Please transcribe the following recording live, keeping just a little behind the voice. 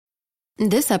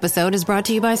This episode is brought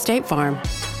to you by State Farm.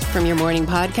 From your morning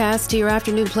podcast to your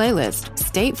afternoon playlist,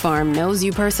 State Farm knows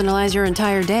you personalize your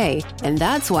entire day. And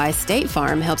that's why State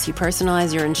Farm helps you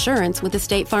personalize your insurance with the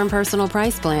State Farm Personal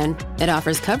Price Plan. It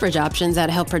offers coverage options that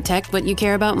help protect what you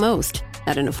care about most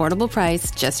at an affordable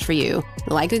price just for you.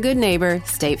 Like a good neighbor,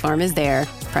 State Farm is there.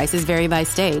 Prices vary by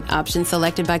state. Options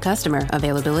selected by customer.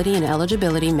 Availability and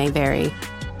eligibility may vary.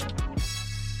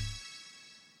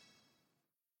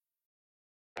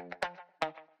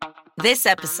 This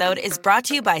episode is brought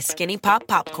to you by Skinny Pop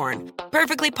Popcorn.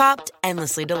 Perfectly popped,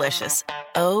 endlessly delicious.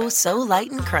 Oh, so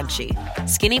light and crunchy.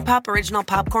 Skinny Pop Original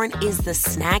Popcorn is the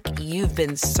snack you've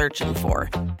been searching for.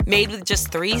 Made with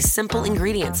just 3 simple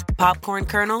ingredients: popcorn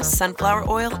kernels, sunflower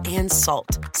oil, and salt.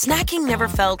 Snacking never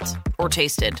felt or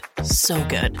tasted so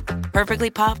good.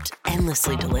 Perfectly popped,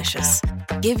 endlessly delicious.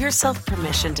 Give yourself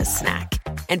permission to snack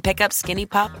and pick up Skinny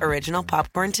Pop Original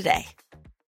Popcorn today.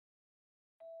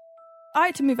 I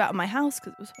had to move out of my house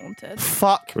because it was haunted.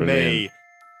 Fuck me.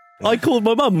 I called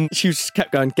my mum. She just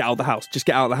kept going, get out of the house. Just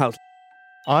get out of the house.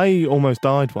 I almost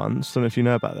died once. Don't know if you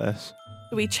know about this.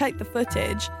 We checked the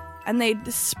footage and they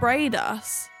sprayed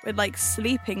us with like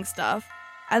sleeping stuff.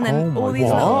 And then all these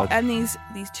little, and these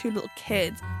 2 little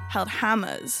kids held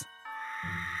hammers.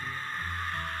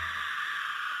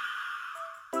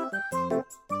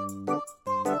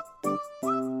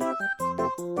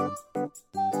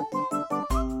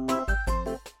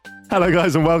 Hello,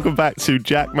 guys, and welcome back to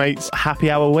Jack Mate's Happy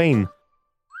HOURWEEN.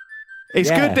 It's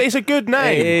good. It's a good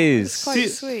name. It is. It's quite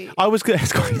sweet.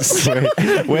 It's quite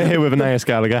sweet. We're here with Anaïs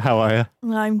Gallagher. How are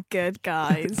you? I'm good,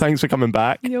 guys. Thanks for coming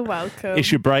back. You're welcome.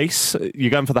 It's your brace.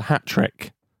 You're going for the hat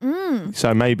trick.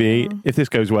 So maybe if this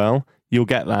goes well, you'll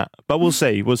get that. But we'll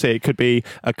see. We'll see. It could be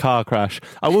a car crash.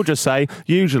 I will just say,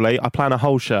 usually I plan a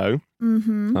whole show.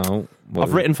 Mm-hmm. Oh,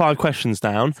 I've written 5 questions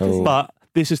down, but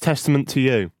this is testament to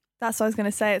you. That's what I was going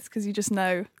to say. It's because you just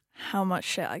know how much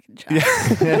shit I can chat.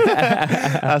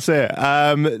 That's it.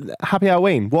 Happy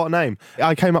HOURWEEN. What a name.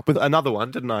 I came up with another one,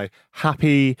 didn't I?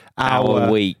 Happy Hour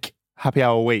Week. Happy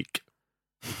Hour Week.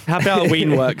 Happy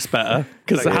Halloween works better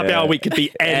because the Happy Hour Week could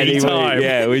be any time.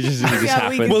 Yeah, we just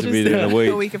happen to be doing a The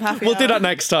week. week of happy We'll do hour. that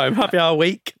next time. Happy Hour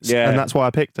Week. Yeah, And that's why I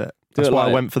picked it. That's it why I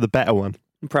like- went for the better one.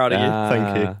 I'm proud of you.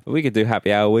 Thank you. We could do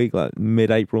Happy Hour Week like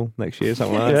mid-April next year,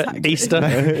 something like that. Exactly.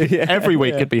 Easter. Every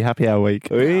week could be Happy Hour Week.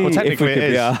 Well, technically if we could it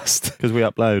be is. asked. Because we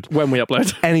upload. When we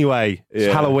upload. Anyway, it's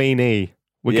Yeah. Halloween-y.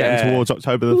 We're getting Yeah. towards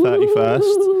October the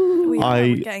 31st.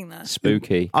 We're getting there.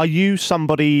 Spooky. Are you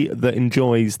somebody that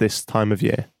enjoys this time of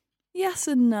year? Yes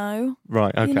and no.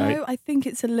 Right, okay. You know, I think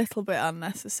it's a little bit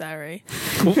unnecessary.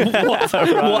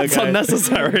 What's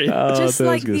unnecessary? Just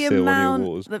like the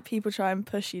amount that people try and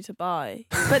push you to buy.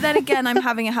 But then again, I'm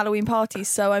having a Halloween party,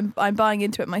 so I'm buying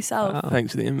into it myself.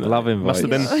 Thanks for the invite. Love invite.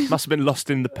 Must have been lost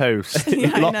in the post.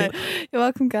 Yeah, I know. You're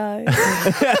welcome, guys.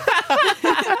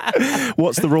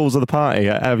 What's the rules of the party?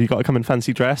 Have you got to come in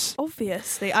fancy dress?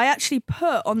 Obviously, I actually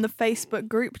put on the Facebook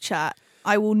group chat,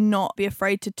 I will not be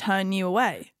afraid to turn you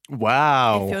away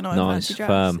Wow. if you're not in fancy dress.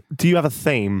 Firm. Do you have a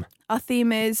theme? Our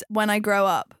theme is when I grow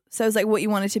up. So it's like what you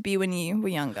wanted to be when you were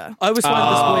younger. I always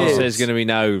find So this weird. there's going to be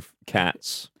no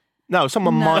cats. No,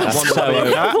 someone No. might That's want so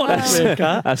to be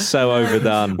a That's so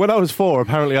overdone. When I was 4,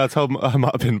 apparently I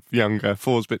might have been younger.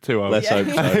 4's a bit too old. Let's hope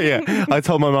so. Yeah, I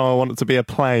told my mum I wanted to be a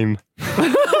plane.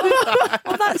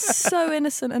 Oh, that's so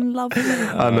innocent and lovely.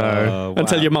 I know.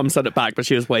 Until your mum said it back, but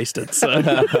she was wasted. So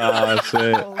That's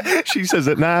it. She says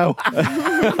it now.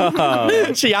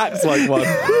 she acts like one.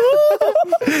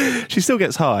 She still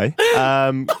gets high.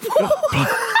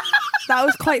 That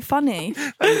was quite funny.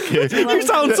 You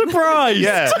sound surprised.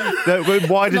 Yeah.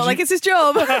 Why did Not you? like it's his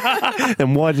job.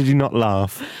 Then why did you not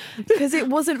laugh? Because it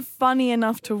wasn't funny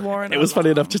enough to warrant It was funny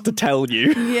enough just to tell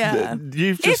you. Yeah.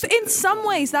 You've just. If in some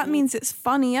ways that means it's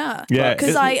funnier. Yeah, Because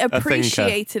it's I a thinker.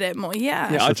 appreciated it more.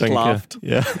 Yeah. Yeah, I just thinker. laughed.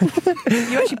 Yeah.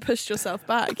 You actually pushed yourself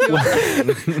back. You were-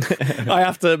 I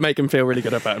have to make him feel really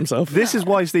good about himself. This is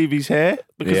why Stevie's here,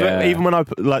 because Yeah. even when I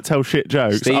tell shit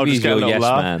jokes, I'll Stevie's just get a your little yes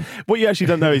laugh. man. What you actually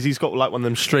don't know is he's got like one of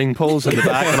them string pulls in the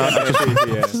back, and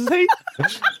I just see.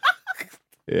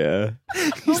 Yeah.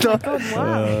 He's not. God,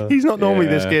 wow. He's not normally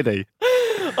this Yeah. giddy.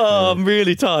 Oh, I'm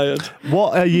really tired.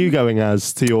 What are you going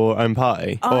as to your own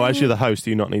party, or as I- you're the host, do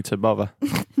you not need to bother?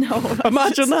 No, that's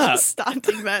Imagine just that.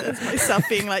 standing there as myself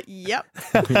being like, yep,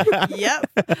 yep.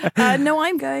 No,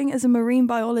 I'm going as a marine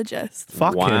biologist.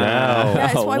 Fucking Wow. hell! Yeah,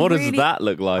 so I What does really- that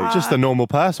look like? Just a normal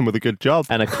person with a good job.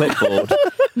 And a clipboard.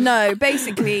 No,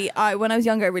 basically, when I was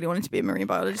younger, I really wanted to be a marine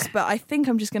biologist, but I think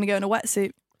I'm just going to go in a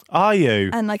wetsuit Are you?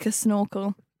 and like a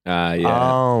snorkel. Yeah.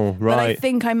 Oh, But I right.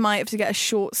 think I might have to get a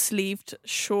short-sleeved,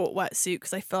 short wetsuit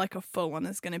because I feel like a full one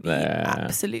is going to be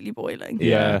absolutely boiling.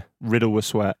 Yeah. Riddle with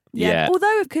sweat. Yeah.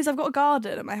 Although, because I've got a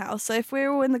garden at my house, so if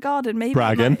we're all in the garden, maybe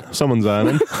Bragging. Someone's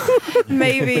earning.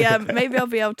 maybe I'll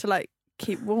be able to like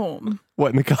keep warm What,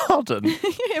 in the garden?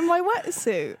 in my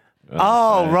wetsuit.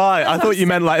 Oh, right. I thought you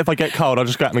meant like if I get cold, I'll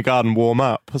just go out in the garden and warm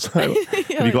up. So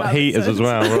have you got heaters as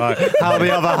well? Right. How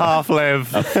the other half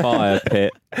live? A fire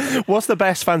pit. What's the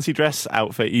best fancy dress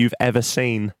outfit you've ever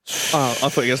seen? Oh, I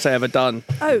thought you were going to say ever done.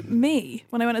 Oh, me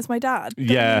when I went as my dad. Don't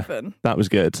Yeah, even. that was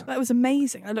good. That was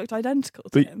amazing. I looked identical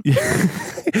to him.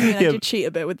 I mean, I did cheat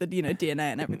a bit with the DNA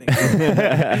and everything.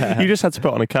 You just had to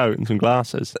put on a coat and some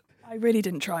glasses. I really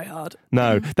didn't try hard.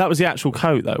 No, that was the actual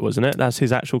coat though, wasn't it? That's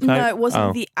his actual coat? No, it wasn't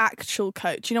Oh. the actual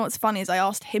coat. Do you know what's funny is I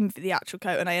asked him for the actual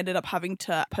coat and I ended up having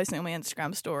to post it on my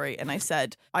Instagram story and I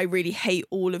said, I really hate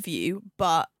all of you,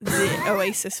 but the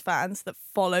Oasis fans that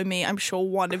follow me, I'm sure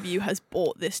one of you has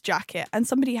bought this jacket. And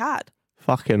somebody had.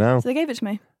 Fucking hell. So they gave it to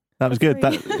me. That was good.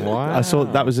 Wow. I saw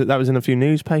that was in a few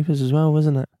newspapers as well,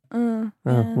 wasn't it?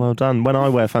 Yeah. Well done. When I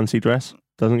wear fancy dress,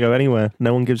 doesn't go anywhere.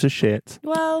 No one gives a shit.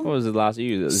 Well, What was the last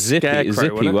you? Zippy,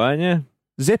 Scarecrow, wasn't it? weren't you?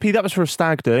 Zippy, that was for a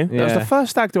stag do. That was Yeah. the first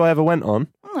stag do I ever went on.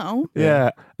 no.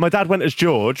 Yeah. My dad went as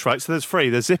George, right? So there's three.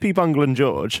 There's Zippy, Bungle and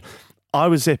George. I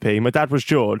was Zippy. My dad was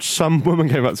George. Some woman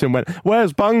came up to him and went,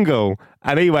 "Where's Bungle?"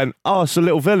 And he went, "Oh, it's a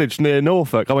little village near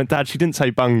Norfolk." I went, "Dad, she didn't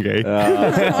say Bungie."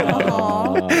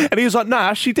 And he was like,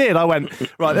 "Nah, she did." I went,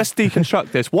 "Right, let's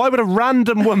deconstruct this. Why would a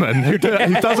random woman who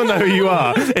doesn't know who you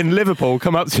are in Liverpool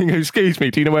come up to you and go, 'Excuse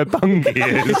me, do you know where Bungie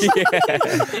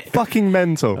is?'" Fucking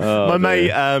mental. My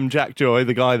mate, Jack Joy,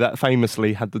 the guy that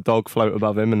famously had the dog float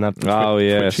above him and had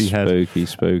the twitchy head.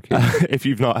 Spooky. If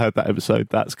you've not heard that episode,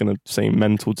 that's going to seem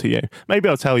mental to you. Maybe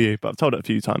I'll tell you, but I've told it a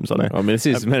few times on it. I mean, this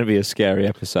is meant to be a scary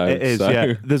episode. It is, so.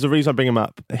 yeah. There's a reason I bring him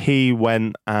up. He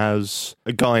went as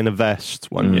a guy in a vest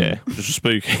one year, which was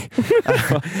spooky.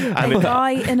 A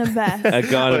guy in a vest. A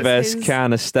guy in a vest, His-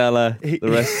 can of Stella. The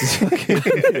rest is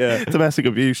fucking... Domestic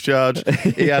abuse charge.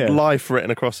 He had life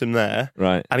written across him there,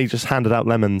 Right. and he just handed out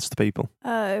lemons to people.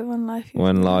 Oh, when life.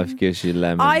 When life gives you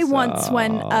lemons. I once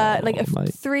went,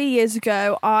 mate. 3 years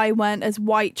ago, I went as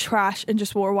white trash and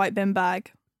just wore a white bin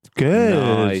bag. Good.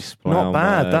 Nice. Not Well,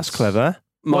 bad. words. That's clever.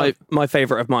 My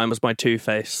favourite of mine was my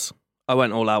Two-Face. I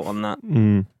went all out on that.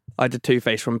 I did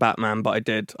Two-Face from Batman, but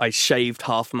I shaved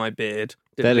half of my beard.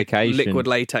 Did Dedication. liquid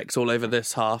latex all over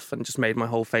this half and just made my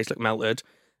whole face look melted.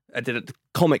 I did the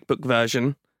comic book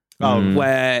version.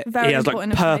 Where Very he has like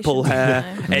important purple information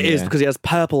hair. to know. It is Yeah. because he has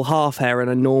purple half hair and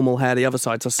a normal hair the other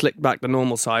side. So I slicked back the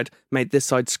normal side, made this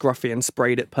side scruffy and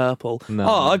sprayed it purple. Nice.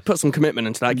 Oh, I put some commitment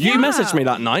into that. You Yeah. messaged me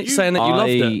that night saying that you loved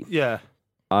it. Yeah.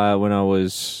 When I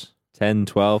was 10,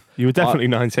 12. You were definitely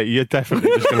 19. You're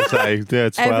definitely just going to say, yeah,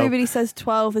 12. Everybody says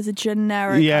 12 is a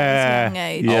generic Yeah. young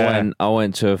age. Yeah. I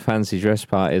went to a fancy dress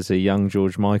party as a young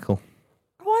George Michael.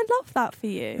 Oh, I love that for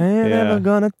you. Ain't Yeah. never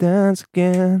gonna dance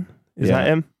again. Is Yeah. that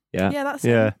him? Yeah. Yeah, that's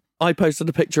Yeah. it. I posted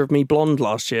a picture of me blonde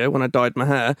last year when I dyed my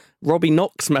hair. Robbie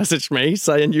Knox messaged me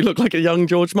saying you look like a young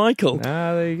George Michael.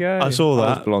 Ah, there you go. I saw I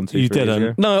was that. blonde You 3 years didn't.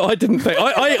 ago. No, I didn't think.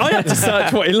 I had to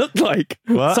search what he looked like.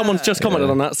 What? Someone's just commented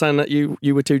on that saying that you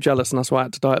were too jealous and that's why I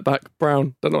had to dye it back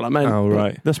brown. Don't know what I meant. Oh,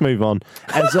 right. Let's move on.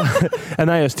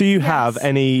 Anaïs, do you have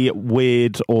any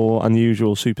weird or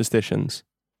unusual superstitions?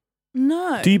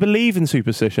 No. Do you believe in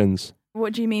superstitions?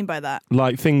 What do you mean by that?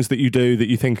 Like things that you do that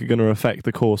you think are going to affect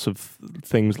the course of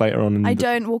things later on? I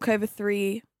don't walk over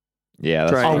 3. Yeah,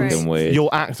 that's Trains. fucking weird. You'll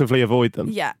actively avoid them?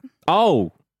 Yeah.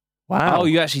 Oh. Wow. Oh,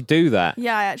 you actually do that?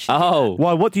 Yeah, I actually. do Oh.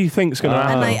 Why? What do you think's going to Oh.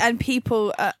 that. happen? And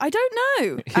people, I don't know.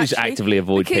 You just actually. actively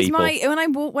avoid because people.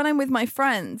 when I'm with my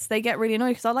friends, they get really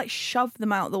annoyed because I like shove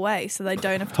them out of the way so they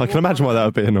don't have to. I can imagine why that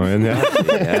would be annoying, yeah.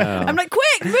 Yeah. I'm like,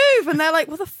 quick, move, and they're like,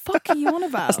 what the fuck are you on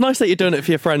about? It's nice that you're doing it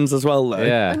for your friends as well, though.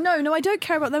 Yeah. No, I don't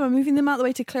care about them. I'm moving them out of the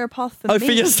way to clear a path for Oh, me.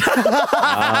 for yourself.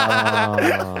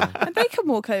 And they can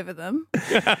walk over them.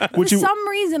 Would For you? some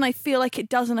reason, I feel like it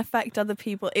doesn't affect other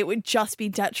people. It would just be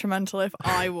detrimental if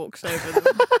I walked over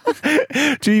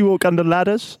them. Do you walk under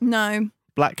ladders? No.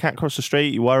 Black cat cross the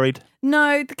street? You worried?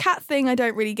 No, the cat thing I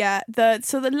don't really get.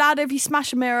 So the ladder, if you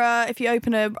smash a mirror, if you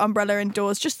open an umbrella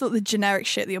indoors, just the generic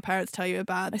shit that your parents tell you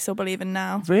about, I still believe in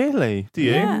now. Really? Do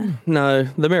you? Yeah. No,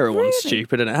 the mirror one's Really?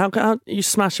 stupid, isn't it? How you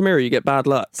smash a mirror, you get bad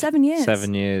luck. 7 years.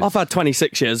 7 years. I've had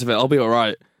 26 years of it. I'll be all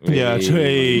right. Yeah,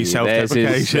 gee,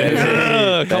 self-deprecation.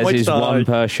 Can't There's wait his to die. one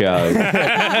per show.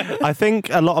 I think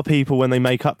a lot of people, when they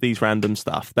make up these random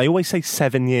stuff, they always say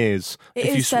 7 years. It If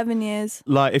is you 7 years.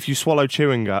 Like, if you swallow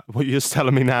chewing gum, what you're just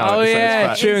telling me now, Oh, it's yeah,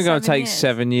 facts. chewing gum 7 takes years.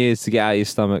 7 years to get out of your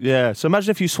stomach. Yeah, so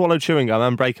imagine if you swallow chewing gum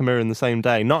and break a mirror in the same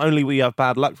day. Not only will you have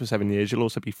bad luck for 7 years, you'll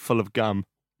also be full of gum.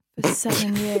 For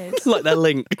 7 years. Like they're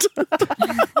linked.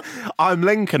 I'm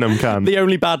linking them, cunt. The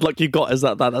only bad luck you got is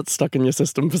that's stuck in your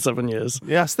system for 7 years.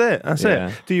 Yeah, that's it. That's Yeah.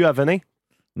 it. Do you have any?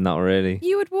 Not really.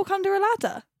 You would walk under a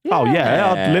ladder. Oh,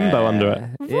 yeah, I'd limbo under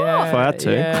it. Yeah, If I had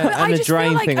to. yeah. But And I the just feel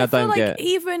drain like, thing, I feel don't like get.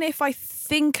 even if I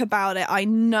think about it, I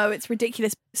know it's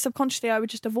ridiculous. Subconsciously, I would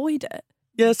just avoid it.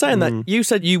 Yeah, saying that, you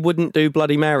said you wouldn't do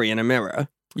Bloody Mary in a mirror.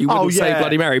 You wouldn't say yeah.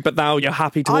 Bloody Mary, but now you're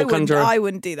happy to walk under a... I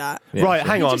wouldn't do that. Yeah, Right, sure.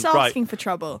 hang You're on. just Right. asking for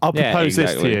trouble. I'll Yeah, propose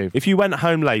this exactly. to you. If you went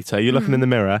home later, you're looking in the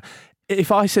mirror.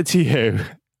 If I said to you,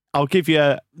 I'll give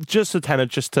you just a tenner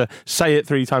just to say it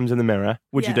 3 times in the mirror,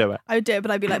 would you do it? I would do it, but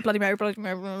I'd be like, Bloody Mary, Bloody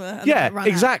Mary, blah, blah, blah, and Yeah, then run out.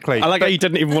 exactly. I like how you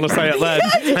didn't even want to say it then.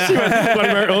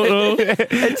 Bloody Mary,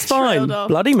 It's fine. Trailed off.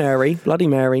 Bloody Mary, Bloody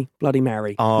Mary, Bloody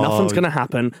Mary. Oh. Nothing's going to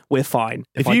happen. We're fine.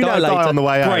 If I you die don't die later, on the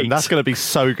way home, great. that's going to be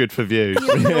so good for views.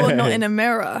 You're not in a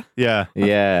mirror. Yeah.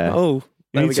 Yeah. Oh,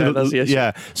 there You we need go. to- That's the issue.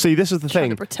 yeah. See, this is the Trying thing.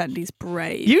 to pretend he's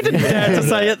brave. You didn't dare to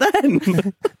say it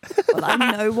then. Well,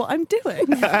 I know what I'm doing.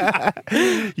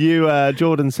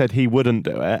 Jordan said he wouldn't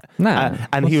do it. Nah.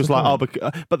 And he was like,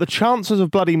 but the chances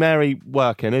of Bloody Mary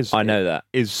working is I know that.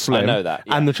 is slim. I know that,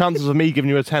 yeah. And the chances of me giving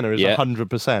you a tenner is Yeah.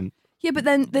 100%. Yeah, but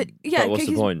then, But what's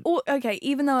the point? Okay,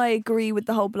 even though I agree with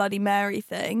the whole Bloody Mary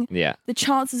thing, Yeah. the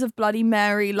chances of Bloody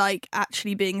Mary like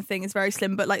actually being a thing is very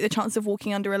slim. But like the chance of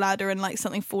walking under a ladder and like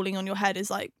something falling on your head is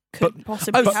like could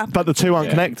possibly happen. But the two aren't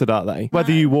connected, are they?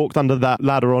 Whether you walked under that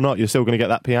ladder or not, you're still going to get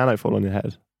that piano fall on your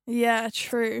head. Yeah,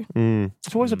 true.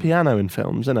 It's always a piano in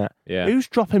films, isn't it? Yeah. Who's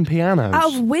dropping pianos?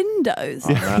 Out of windows.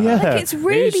 Yeah. Like it's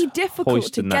really Who's difficult to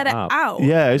hoisting get that it up? out.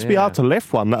 Yeah, it'd be Yeah. hard to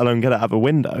lift one, let alone get it out of a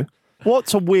window.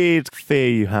 What's a weird fear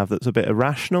you have that's a bit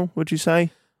irrational, would you say?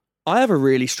 I have a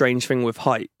really strange thing with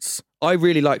heights. I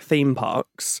really like theme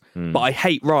parks, but I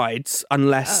hate rides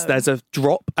unless there's a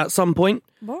drop at some point.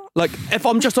 What? Like, if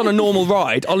I'm just on a normal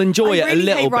ride, I'll enjoy I it really a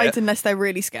little hate rides bit. unless they're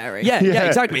really scary. Yeah, Yeah.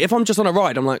 exactly. If I'm just on a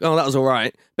ride, I'm like, oh, that was all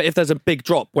right. But if there's a big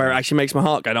drop where it actually makes my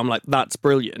heart go, I'm like, that's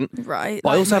brilliant. Right. But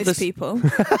I Like also have most this- people.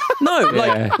 No,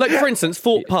 Yeah. like for instance,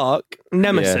 Thorpe Park,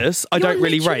 Nemesis, I don't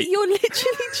really rate. You're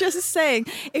literally just saying,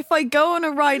 if I go on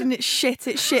a ride and it's shit,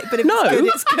 it's shit. But if No. it's good,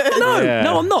 it's good. No, Yeah.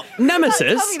 no, I'm not. Nemesis.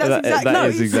 Tell me that's exactly that what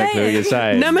is you're exactly what you're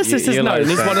saying. Nemesis is You're known as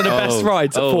saying, one of the best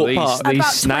rides at Thorpe these, Park. These About 20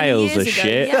 snails years are ago,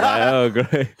 shit. yeah. Oh,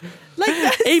 great. Like,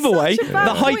 that's Either way, such a bad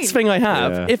the heights point. thing I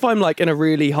have, Yeah. if I'm like in a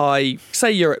really high,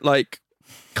 say you're at like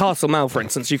Castle Mall, for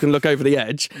instance, you can look over the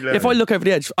edge. If I look over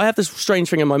the edge, I have this strange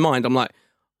thing in my mind. I'm like,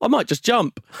 I might just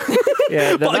jump.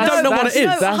 Yeah, But I don't know what it is.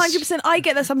 No, That's- 100%. I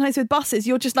get that sometimes with buses.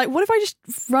 You're just like, what if I just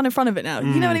run in front of it now?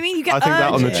 You know what I mean? You get I think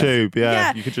that on the urges. tube,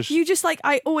 yeah. You could just... You just like,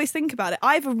 I always think about it.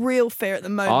 I have a real fear at the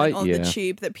moment on yeah. the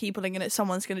tube that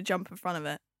someone's going to jump in front of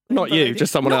it. Not you,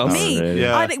 just someone Not else. me. Oh, really?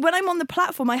 Yeah. I think when I'm on the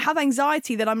platform, I have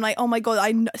anxiety that I'm like, oh my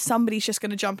God, somebody's just going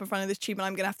to jump in front of this tube and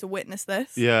I'm going to have to witness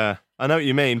this. Yeah, I know what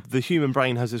you mean. The human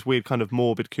brain has this weird kind of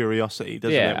morbid curiosity,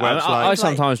 doesn't Yeah, it? Where it's I like,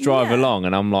 sometimes drive yeah. along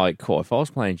and I'm like, cool, if I was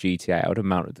playing GTA, I would have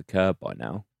mounted the curb by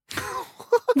now.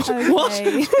 Okay. What?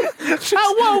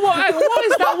 Oh, what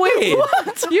is that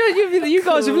weird? You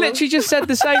guys have literally just said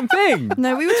the same thing.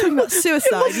 No, we were talking about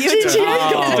suicide. You were talking-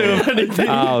 got to do with anything.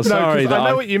 Oh, no, 'cause sorry. I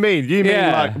know what you mean. You mean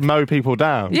Yeah. like mow people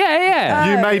down.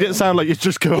 Yeah. You made it sound like you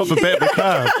just go up a bit of a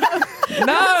curb.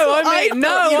 No, I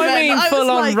I mean full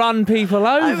on like- run people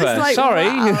over. was like, Sorry.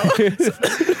 wow.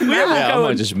 I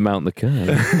might just mount the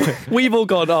curb. We've all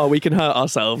gone, oh, we can hurt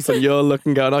ourselves, and you're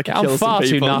looking going, I can I'm kill some far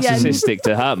too people. narcissistic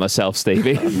to hurt myself,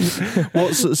 Stevie.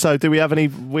 So do we have any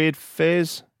weird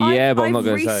fears? Yeah, but I'm not I've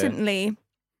going to say it. recently.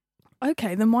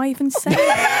 Okay, then why even say it?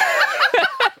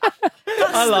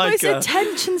 That's I like the her. most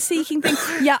attention-seeking thing.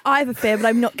 Yeah, I have a fear, but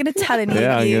I'm not going to tell any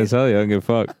Yeah, of I'm you. going to tell you. I don't give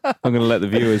a fuck. I'm going to let the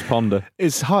viewers ponder.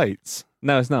 It's heights.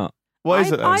 No, it's not. What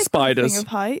is it then? I've got a Spiders. thing of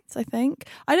heights, I think.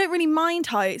 I don't really mind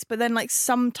heights, but then like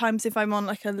sometimes if I'm on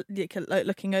like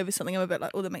looking over something, I'm a bit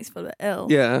like, oh, that makes me feel a bit ill.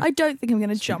 Yeah. I don't think I'm going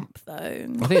to jump though.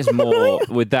 I think it's more,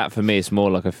 with that for me, it's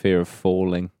more like a fear of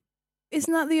falling.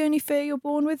 Isn't that the only fear you're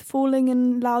born with? Falling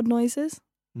and loud noises?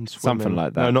 And Something swimming.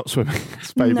 like that. No, not swimming.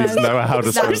 Babies No. know how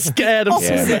to swim. That's Scared of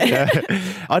opposite.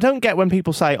 Yeah. I don't get when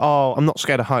people say, oh, I'm not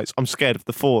scared of heights, I'm scared of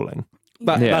the falling.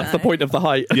 That, Yeah. That's the point of the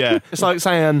height. Yeah. It's like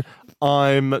saying,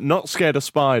 I'm not scared of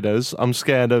spiders, I'm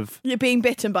scared of... You're being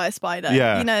bitten by a spider.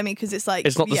 Yeah. You know what I mean? Because it's like...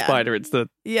 It's not the yeah. spider, it's the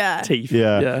Yeah. teeth.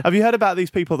 Yeah. Have you heard about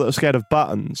these people that are scared of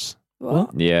buttons?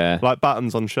 What? Yeah. Like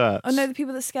buttons on shirts? I know the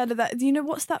people that are scared of that. Do you know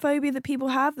what's that phobia that people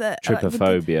have? That with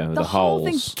Trypophobia, the whole holes.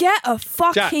 thing. Get a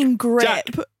fucking grip. Jack.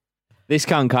 This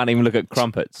cunt can't even look at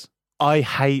crumpets. I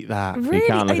hate that. Really?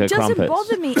 can't look It at doesn't crumpets.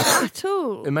 bother me at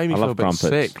all. It made me I feel a love bit crumpets.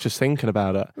 sick just thinking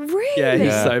about it. Really? Yeah, he's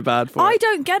Yeah. so bad for I it.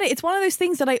 don't get it. It's one of those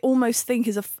things that I almost think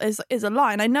is a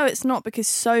lie. And I know it's not because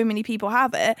so many people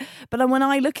have it. But then when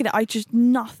I look at it,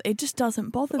 it just doesn't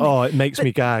bother me. Oh, it makes But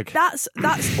me gag. That's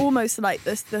almost like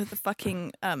the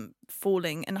fucking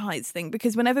falling and heights thing,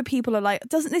 because whenever people are like,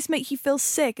 doesn't this make you feel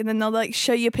sick? And then they'll like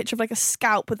show you a picture of like a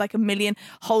scalp with like a million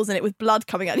holes in it with blood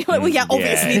coming out. You're like, well, yeah,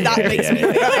 obviously that makes me feel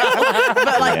ill.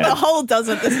 But like the hole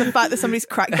doesn't. It's the fact that somebody's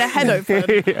cracked their head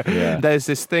open. Yeah. There's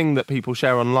this thing that people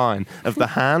share online of the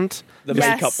hand. The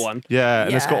Yes. makeup one. Yeah,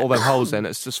 and it's got Yeah. all them holes in.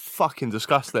 It's just fucking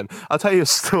disgusting. I'll tell you a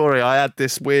story. I had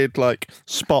this weird like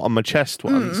spot on my chest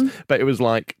once, but it was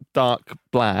like dark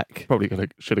black. Probably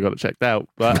should have got it checked out,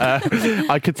 but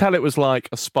I could tell it was like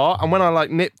a spot. And when I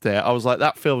like nipped it, I was like,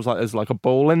 that feels like there's like a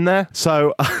ball in there.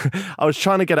 So I was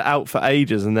trying to get it out for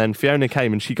ages, and then Fiona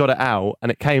came and she got it out,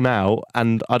 and it came out,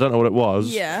 and I don't know what it was.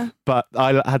 Yeah. But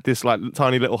I had this like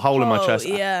tiny little hole in my Oh, chest,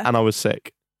 yeah. and I was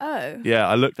sick. Oh. Yeah,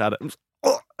 I looked at it.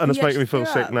 And it's You making me actually feel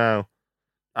threw sick up? now.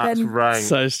 That's Then- rank.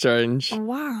 So strange. Oh,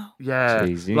 wow. Yeah,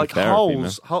 Jeez, you need like therapy,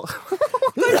 holes.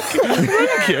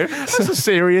 Thank you. That's a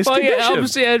serious Well, yeah,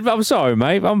 condition. I'm sorry,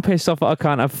 mate. I'm pissed off that I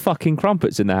can't have fucking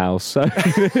crumpets in the house. So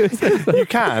You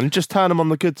can just turn them on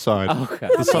the good side. okay.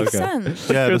 That makes sense.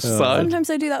 Yeah, Good the side. Sometimes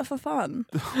I do that for fun.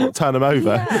 turn them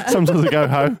over. Yeah. Sometimes I go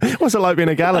home. What's it like being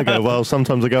a Gallagher? Well,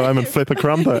 sometimes I go home and flip a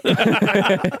crumpet.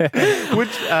 If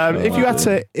you had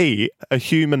to eat a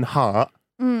human heart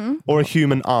or a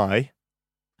human eye,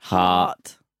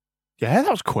 Heart. yeah, that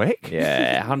was quick.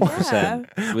 Yeah,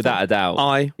 100%. Without a doubt.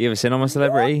 I. You ever seen I'm a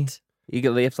Celebrity? What? You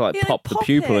have to like Yeah, pop the pop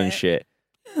pupil it. and shit.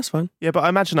 Yeah, that's fine. Yeah, but I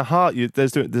imagine a heart.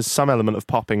 There's some element of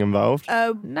popping involved. Nah,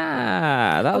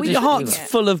 that Are was we Your just... heart's it?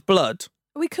 full of blood.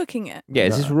 Are we cooking it? Yeah,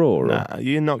 is this raw? Or... Nah,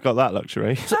 you've not got that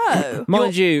luxury. Oh.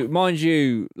 Mind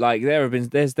you, like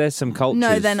there's some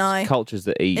cultures. then I- cultures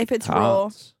that eat If it's raw.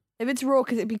 hearts. If it's raw,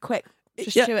 because it'd be quick.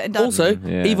 Just Yeah, chew it and done. also-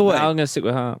 Yeah. Either way. No, I'm gonna stick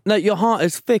with heart. No, your heart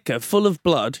is thicker, full of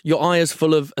blood. Your eye is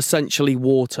full of essentially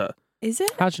water. Is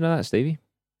it? How'd you know that, Stevie?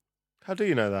 How do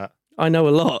you know that? I know a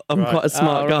lot. I'm Right. quite a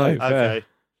smart Oh, guy. right. Okay.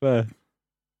 Fair.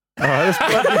 All right,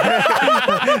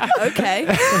 Okay.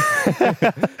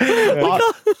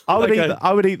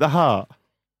 I would eat the heart.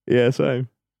 Yeah, same.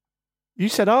 You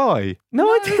said I. No,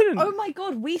 I didn't. Oh my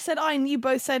god, we said I and you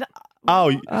both said Oh,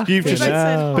 you've you just. both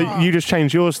said But heart. you just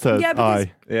changed yours to Yeah, because-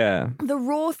 I. Yeah. The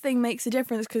raw thing makes a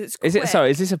difference because it's quick. Is it?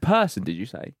 Sorry, is this a person? Did you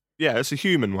say Yeah, it's a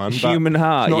human one. but human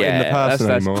heart? not yeah, in the person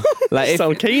that's- anymore. Like if,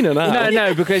 So keen on that.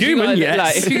 no, because Human, you gotta, yes.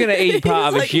 like, if you're gonna eat part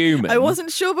of a Like, human, I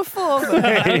wasn't sure before.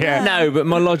 But Yeah. No, but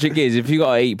my logic is if you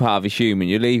got to eat part of a human,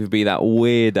 you'll either be that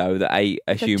weirdo that ate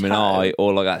a The human toe. eye,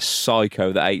 or like that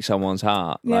psycho that ate someone's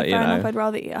heart. Yeah, Like, you fair enough. know. I'd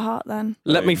rather eat a heart then.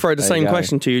 Let me throw the There same you go.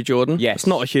 question to you, Jordan. Yes. It's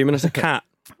not a human, it's a cat.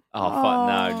 Oh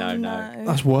fuck! No.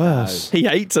 That's worse. He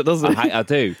hates it, doesn't he? I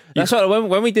do. That's why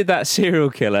when we did that serial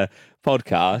killer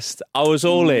podcast, I was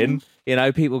all in. You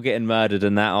know, people getting murdered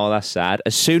and that. Oh, that's sad.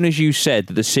 As soon as you said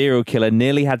that the serial killer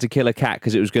nearly had to kill a cat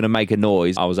because it was going to make a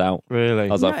noise, I was out. Really?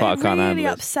 I was like, fuck, I it can't really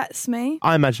handle this. upsets me.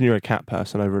 I imagine you're a cat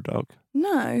person over a dog.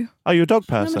 No, Oh, you're a dog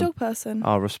person? I'm a dog person.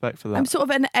 Oh, respect for that. I'm sort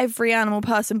of an every animal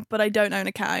person, but I don't own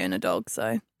a cat. I own a dog,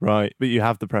 so Right, but you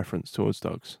have the preference towards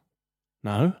dogs.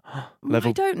 No? Level.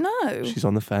 I don't know. She's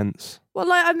on the fence. Well,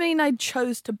 like I mean, I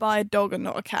chose to buy a dog and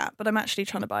not a cat, but I'm actually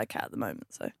trying to buy a cat at the moment.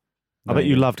 So I bet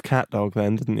you loved Cat Dog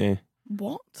then, didn't you?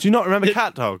 what? Do you not remember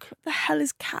Cat Dog? What the hell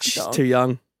is cat She's dog? too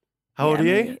young. How old are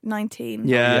Yeah, you? maybe 19.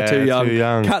 Yeah, too young. Too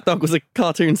young. Cat Dog was a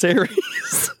cartoon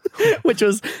series, which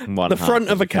was One the half front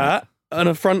of a a cat and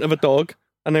a front of a dog,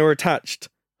 and they were attached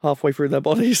halfway through their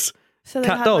bodies. So they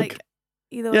Cat had, dog. Like,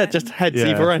 either Yeah, way. just heads Yeah.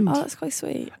 either end. Oh, that's quite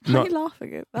sweet. Why Not- are you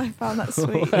laughing at? I found that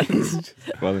sweet.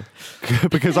 Well,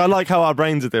 Because I like how our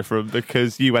brains are different,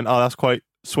 because you went, oh, that's quite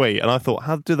sweet. And I thought,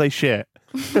 how do they shit?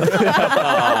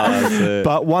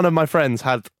 But one of my friends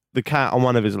had the cat on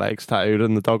one of his legs tattooed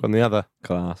and the dog on the other.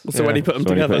 class. So when he put them So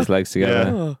when he together, put his legs together.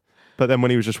 Yeah. oh, But then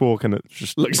when he was just walking, it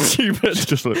just looks stupid.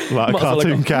 just looked like a Might as well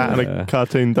cartoon look- cat and Yeah. a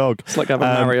cartoon dog. It's like having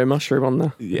Um, Mario Mushroom on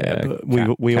there. Yeah, Yeah, but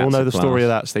cat- we all cats know are the story class. of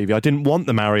that, Stevie. I didn't want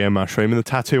the Mario mushroom, and the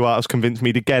tattoo artist convinced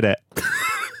me to get it.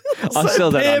 I still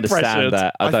don't peer understand pressured.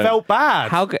 that. I don't. felt bad.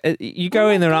 How you go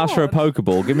in there and ask for a God.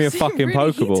 Pokeball? Give me a Seem fucking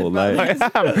really heated Pokeball. about Like,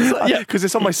 it. Yeah, because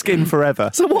it's on my skin forever.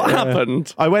 So what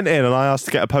happened? I went in and I asked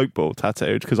to get a Pokeball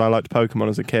tattooed because I liked Pokemon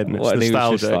as a kid and it's what, and he was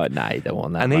nostalgic. just like, nah, you don't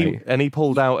want that. and mate. he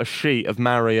pulled out a sheet of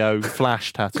Mario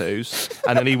Flash tattoos,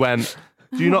 and then he went,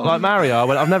 "Do you not like Mario?" I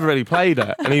went, "I've never really played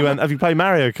it." And he went, "Have you played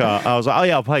Mario Kart?" I was like, "Oh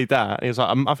yeah, I played that." And he was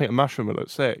like, "I think a mushroom would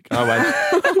look sick." And I went,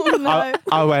 No.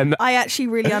 I went, I actually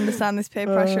really understand this peer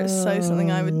pressure. It's so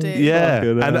something I would do. yeah.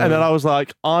 And then I was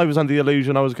like, I was under the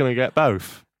illusion I was going to get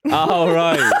both. Oh,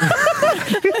 right.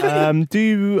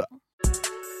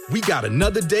 We got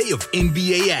another day of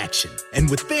NBA action. And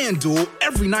with FanDuel,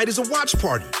 every night is a watch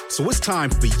party. So it's time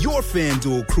for your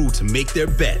FanDuel crew to make their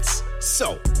bets.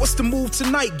 So, what's the move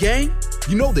tonight, gang?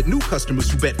 You know that new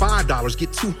customers who bet $5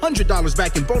 get $200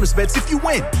 back in bonus bets if you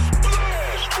win.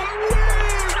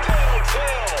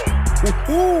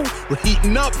 Woo-hoo, we're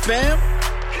heating up, fam.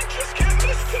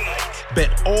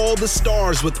 Bet all the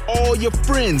stars with all your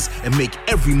friends and make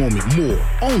every moment more.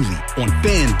 Only on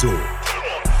FanDuel.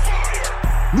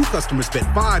 New customers bet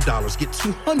 $5, get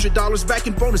 $200 back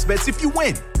in bonus bets if you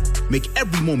win. Make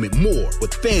every moment more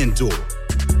with FanDuel.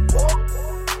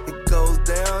 It goes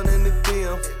down in the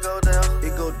DM.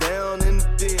 It go down in the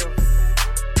DM.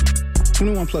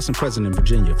 21 plus and present in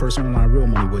Virginia. First online real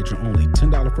money wager only.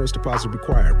 $10 first deposit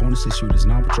required. Bonus issued is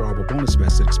non-withdrawable bonus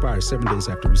vest that expires 7 days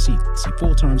after receipt. See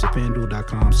full terms at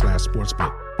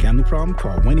FanDuel.com/sportsbook. Gambling problem?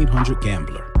 Call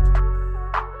 1-800-GAMBLER.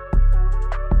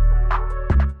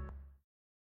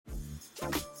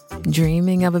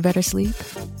 Dreaming of a better sleep?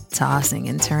 Tossing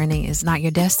and turning is not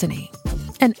your destiny.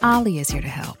 And Ollie is here to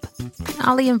help.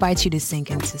 Ollie invites you to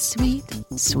sink into sweet,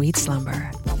 sweet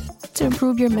slumber to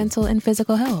improve your mental and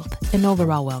physical health and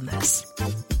overall wellness.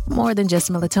 More than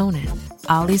just melatonin,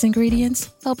 Ollie's ingredients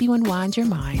help you unwind your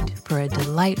mind for a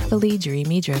delightfully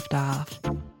dreamy drift off.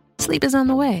 Sleep is on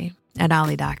the way at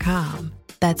Ollie.com.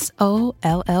 That's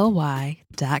OLLY.com.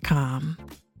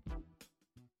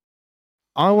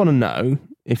 I want to know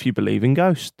if you believe in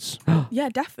ghosts. Yeah,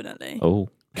 definitely. Oh,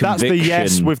 That's the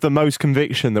yes with the most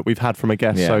conviction that we've had from a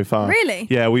guest so far. Really?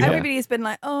 Yeah, Everybody has been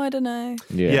like, oh, I don't know.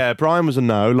 Yeah, Brian was a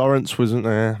no. Lawrence wasn't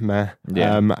meh.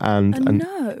 Yeah. And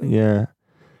no. Yeah.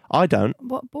 I don't.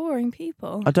 What boring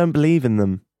people. I don't believe in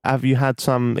them. Have you had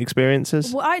some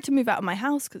experiences? Well, I had to move out of my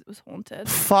house because it was haunted.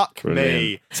 Fuck Brilliant.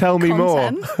 me. Tell me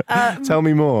Content. more. Tell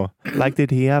me more. Like, did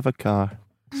he have a car?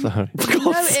 Sorry.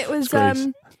 No, it was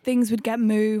things would get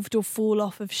moved or fall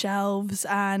off of shelves,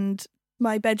 and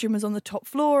my bedroom was on the top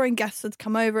floor, and guests would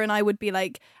come over, and I would be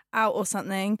like out or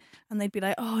something, and they'd be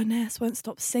like, "Oh, Ness won't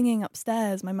stop singing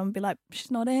upstairs." My mum would be like, "She's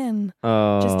not in."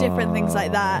 Just different things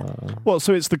like that. What?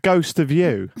 So it's the ghost of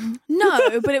you?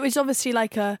 No, but it was obviously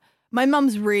like my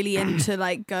mum's really into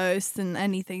like ghosts and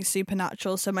anything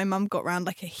supernatural, so my mum got round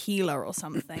like a healer or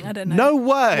something. I don't know. No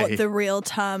way. What the real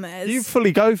term is. You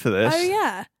fully go for this? Oh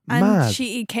yeah. And Mad.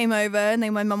 she came over, and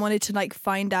then my mum wanted to like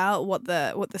find out what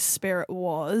the spirit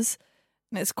was.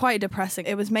 And it's quite depressing.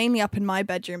 It was mainly up in my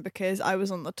bedroom because I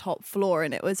was on the top floor,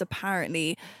 and it was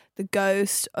apparently the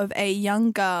ghost of a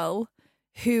young girl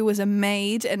who was a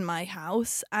maid in my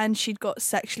house, and she'd got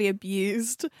sexually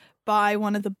abused by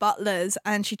one of the butlers,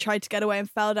 and she tried to get away and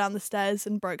fell down the stairs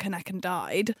and broke her neck and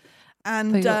died.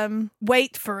 And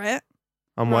wait for it.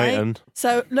 I'm right? waiting.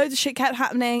 So loads of shit kept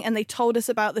happening, and they told us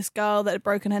about this girl that had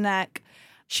broken her neck.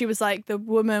 She was like, the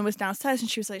woman was downstairs, and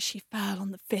she was like, she fell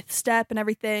on the 5th step and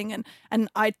everything. And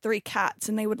I had 3 cats,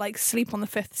 and they would like sleep on the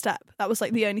 5th step. That was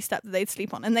like the only step that they'd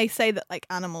sleep on. And they say that like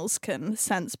animals can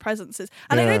sense presences.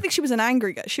 And I don't think she was an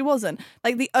angry girl. She wasn't.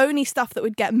 Like the only stuff that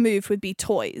would get moved would be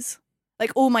toys.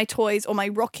 Like all my toys, or my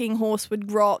rocking horse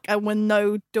would rock, and when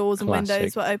no doors and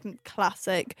windows were open.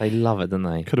 Classic. They love it, don't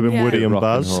they? Could have been Woody and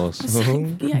Buzz.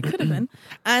 Yeah, it could have been.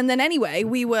 And then anyway,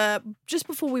 we were, just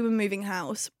before we were moving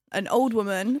house, an old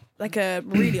woman, like a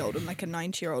really old woman, like a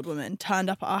 90-year-old woman, turned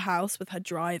up at our house with her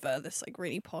driver, this like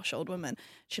really posh old woman.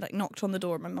 She like knocked on the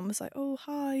door, and my mum was like, "Oh,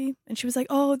 hi." And she was like,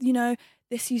 "Oh, you know,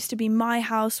 this used to be my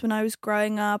house when I was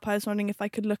growing up. I was wondering if I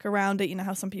could look around it, you know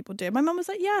how some people do." My mum was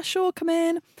like, "Yeah, sure, come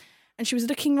in." And she was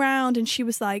looking around, and she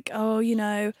was like, "Oh, you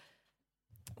know,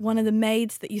 one of the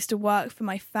maids that used to work for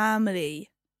my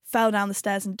family fell down the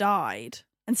stairs and died,"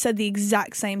 and said the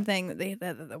exact same thing that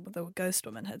the ghost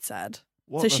woman had said.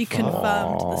 So she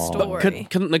confirmed the story. But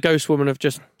couldn't the ghost woman have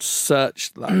just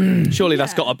searched that? Surely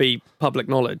that's got to be public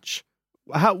knowledge.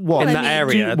 What? In that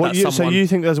area? So you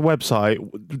think there's a website?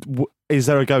 Is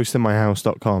there a ghost in my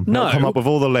house.com? No. It'll come up with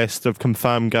all the list of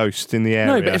confirmed ghosts in the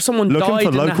area. No, but if someone looking died for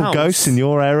in the local house, ghosts in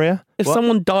your area, if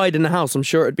someone died in the house, I'm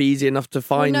sure it'd be easy enough to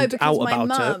find out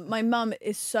about it. My mum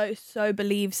is so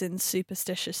believes in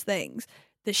superstitious things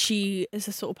that she is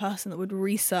the sort of person that would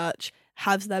research,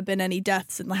 has there been any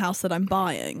deaths in the house that I'm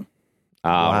buying?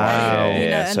 Wow. You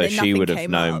know, So she would have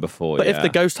known before. But if the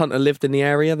ghost hunter lived in the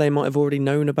area, they might have already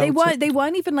known about it. They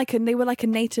weren't even they were like a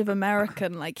Native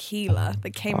American like healer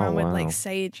that came around with like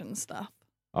sage and stuff.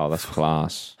 Oh, that's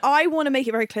class. I want to make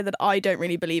it very clear that I don't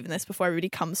really believe in this before everybody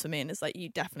comes for me and is like, you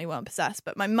definitely weren't possessed.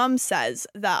 But my mum says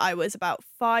that I was about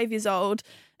 5 years old,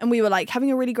 and we were like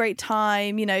having a really great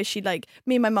time. You know,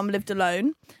 me and my mum lived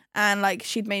alone. And like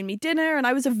she'd made me dinner, and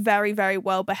I was a very, very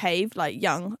well behaved, like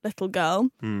young little girl.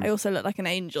 I also looked like an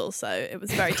angel, so it was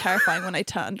very terrifying when I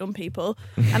turned on people.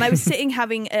 And I was sitting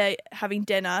having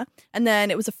dinner, and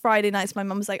then it was a Friday night. So my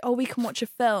mum was like, "Oh, we can watch a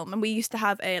film." And we used to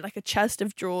have a chest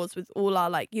of drawers with all our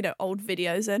old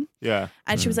videos in. Yeah.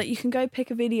 And she was like, "You can go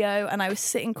pick a video." And I was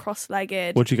sitting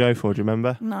cross-legged. What'd you go for? Do you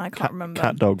remember? No, I can't remember.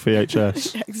 Cat dog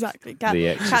VHS. Yeah, exactly. The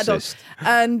Cat dog. Exorcist.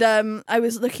 And I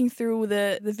was looking through all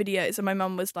the videos, and my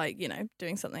mum was like,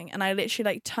 doing something, and I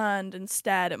literally turned and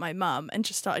stared at my mum and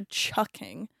just started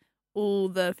chucking all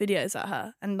the videos at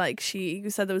her, and she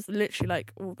said there was literally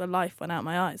all the life went out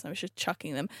my eyes, and I was just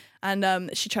chucking them, and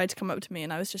she tried to come up to me,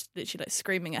 and I was just literally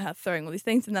screaming at her, throwing all these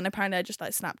things, and then apparently I just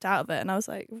snapped out of it, and I was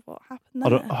like, what happened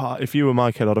there? If you were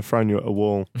my kid, I'd have thrown you at a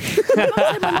wall.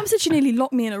 My mum said she nearly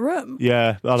locked me in a room.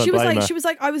 Yeah, I don't blame her. She was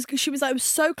like, I was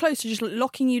so close to just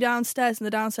locking you downstairs in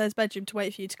the downstairs bedroom to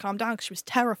wait for you to calm down because she was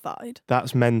terrified.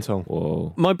 That's mental.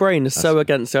 Whoa. My brain is so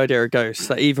against the idea of ghosts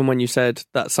that even when you said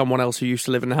that someone else who used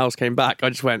to live in the house came back, I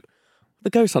just went, the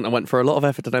ghost hunter went for a lot of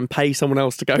effort to then pay someone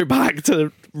else to go back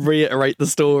to reiterate the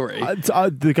story.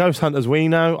 The ghost hunters we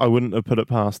know, I wouldn't have put it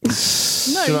past them.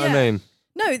 No, Do you know what I mean?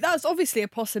 No, that's obviously a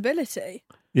possibility.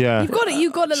 Yeah. You've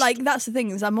got to that's the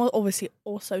thing, is I'm obviously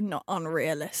also not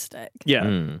unrealistic.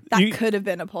 Yeah. That could have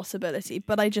been a possibility,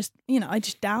 but I just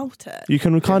doubt it. You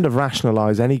can kind of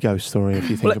rationalise any ghost story if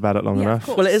you think about it long enough.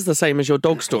 Well, it is the same as your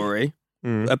dog story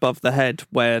above the head,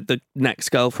 where the next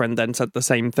girlfriend then said the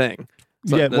same thing.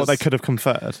 So yeah, what they could have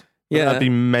conferred. Yeah. That'd be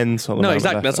mental. No,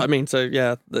 exactly. That's what I mean. So,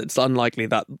 yeah, it's unlikely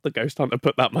that the ghost hunter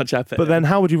put that much effort But in. then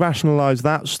how would you rationalise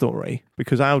that story?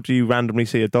 Because how do you randomly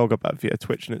see a dog above you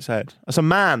twitching its head? That's a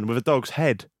man with a dog's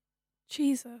head.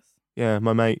 Jesus. Yeah,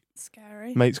 my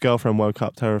Scary. mate's girlfriend woke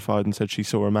up terrified and said she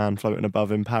saw a man floating above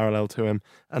him, parallel to him,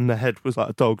 and the head was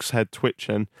like a dog's head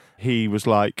twitching. He was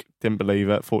like, didn't believe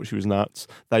it, thought she was nuts.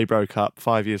 They broke up.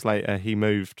 5 years later, he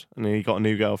moved and he got a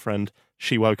new girlfriend.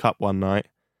 She woke up one night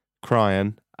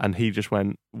crying, and he just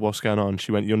went, "What's going on?"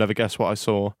 She went, "You'll never guess what I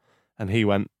saw." And he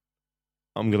went,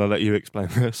 "I'm going to let you explain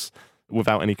this."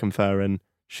 Without any conferring,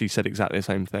 she said exactly the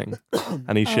same thing.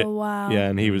 And he wow. Yeah,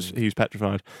 and he was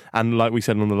petrified. And like we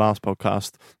said on the last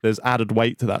podcast, there's added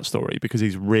weight to that story because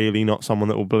he's really not someone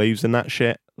that believes in that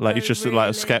shit. He's just like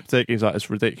a skeptic. He's like, it's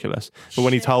ridiculous. But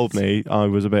when he told me, I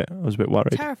was a bit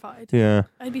worried. Terrified. Yeah.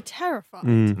 I'd be terrified.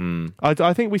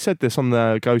 I think we said this on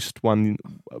the ghost one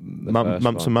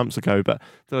months and months ago, but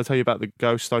did I tell you about the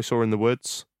ghost I saw in the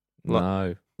woods?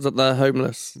 No. Was that the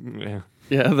homeless? Yeah.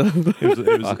 Yeah.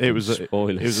 It was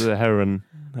a heroin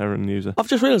user. I've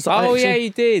just realised. You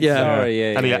did. Yeah. Sorry,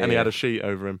 yeah. And he had a sheet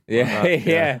over him. Yeah, like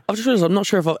yeah. I've just realised I'm not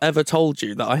sure if I've ever told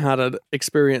you that I had an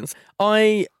experience.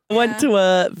 I went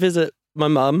to visit my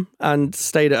mum and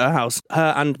stayed at her house.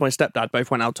 Her and my stepdad both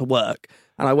went out to work,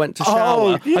 and I went to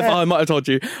shower. I might have told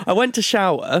you. I went to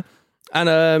shower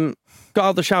and got out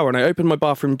of the shower, and I opened my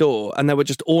bathroom door, and there were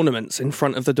just ornaments in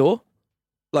front of the door,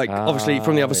 obviously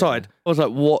from the other side. I was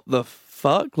like, "What the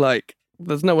fuck?"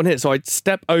 There's no one here. So I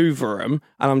step over them,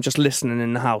 and I'm just listening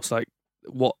in the house,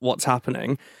 what's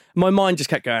happening. My mind just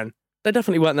kept going, they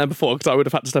definitely weren't there before, because I would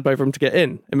have had to step over them to get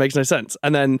in. It makes no sense.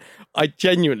 And then I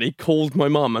genuinely called my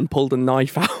mum and pulled a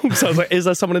knife out. So I was like, is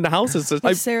there someone in the house?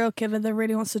 A serial killer that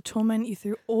really wants to torment you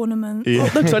through ornaments. Yeah.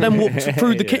 So I then walked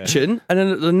through the kitchen, and then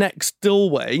at the next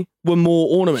doorway were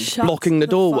more ornaments blocking the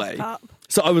doorway.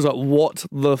 So I was like, what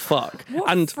the fuck?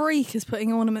 What freak is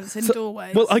putting ornaments in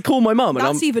doorways? Well, I called my mum.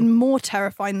 That's even more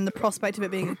terrifying than the prospect of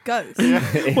it being a ghost.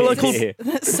 Well, I called...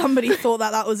 Somebody thought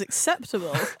that was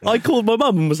acceptable. I called my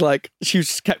mum and was like, she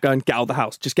just kept going, "Get out of the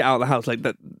house. Just get out of the house.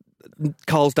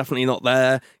 Carl's definitely not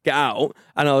there. Get out."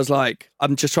 And I was like,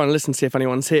 I'm just trying to listen to see if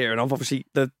anyone's here. And I've obviously...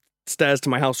 the stairs to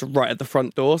my house are right at the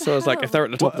front door, so I was like, if they're at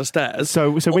the top of the stairs.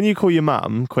 So when you call your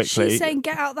mum quickly, she's saying,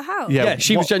 "Get out of the house." Yeah,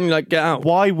 she was genuinely like, "Get out."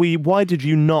 Why did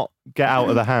you not get out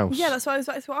of the house? Yeah, that's what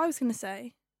I was going to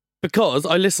say. Because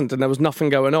I listened and there was nothing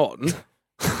going on.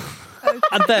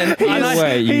 And then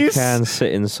you can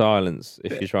sit in silence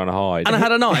if you're trying to hide. And I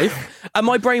had a knife, and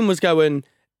my brain was going,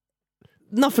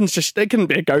 nothing's just, it couldn't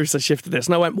be a ghost that shifted this.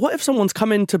 And I went, what if someone's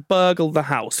come in to burgle the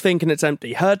house, thinking it's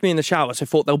empty, heard me in the shower, so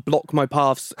thought they'll block my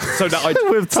paths so that I'd...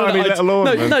 With tiny little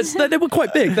ornaments. No, they were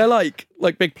quite big. They're like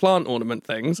big plant ornament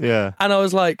things. Yeah. And I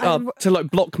was like, to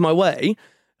block my way.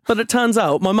 But it turns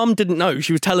out my mum didn't know.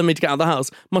 She was telling me to get out of the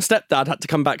house. My stepdad had to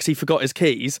come back because he forgot his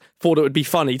keys, thought it would be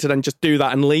funny to then just do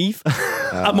that and leave.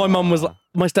 And my mum was like,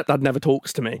 my stepdad never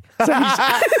talks to me. So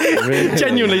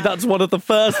genuinely, that's one of the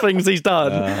first things he's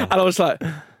done. And I was like,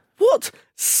 what?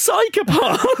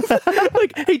 psychopath.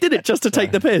 Like, he did it just to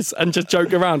take the piss and just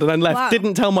joke around and then left. Wow.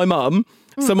 Didn't tell my mum.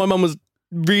 So my mum was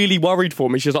really worried for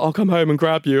me. She was like, I'll come home and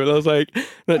grab you. And I was like, and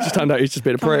it just turned out he's just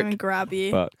been a Come prick. and grab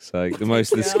you. Fuck's sake.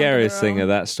 The scariest thing of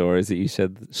that story is that you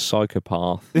said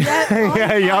psychopath.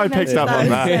 Yeah, I picked up on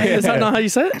that. Is that not how you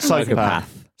say it?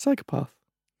 Psychopath. Psychopath.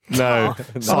 No,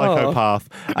 psychopath.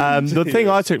 The thing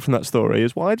I took from that story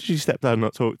is, why did your stepdad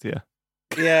not talk to you?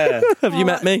 Yeah. Have you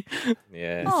met me?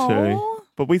 Yeah. True.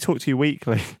 But we talk to you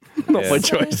weekly. Not by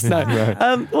choice,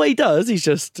 no. Well, he does. He's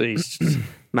just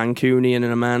Mancunian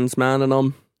and a man's man, and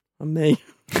I'm me.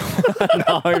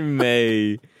 I'm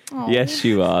me. Yes,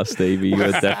 you are, Stevie. You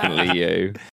are definitely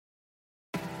you.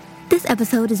 This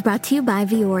episode is brought to you by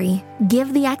Viore.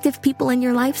 Give the active people in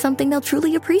your life something they'll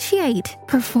truly appreciate.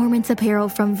 Performance apparel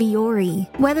from Viore.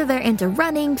 Whether they're into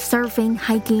running, surfing,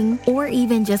 hiking, or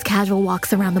even just casual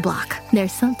walks around the block,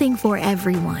 there's something for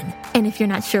everyone. And if you're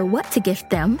not sure what to gift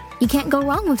them, you can't go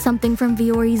wrong with something from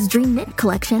Viore's Dream Knit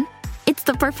collection. It's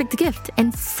the perfect gift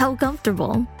and so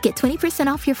comfortable. Get 20%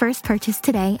 off your first purchase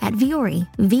today at Viore.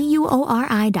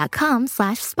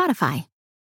 VUORI.com/Spotify.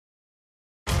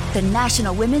 The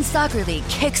National Women's Soccer League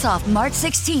kicks off March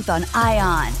 16th on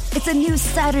ION. It's a new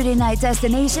Saturday night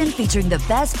destination featuring the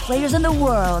best players in the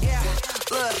world.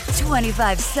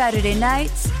 25 Saturday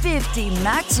nights, 50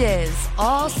 matches,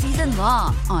 all season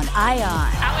long on ION.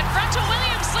 Out in front to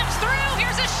Williams, slips through,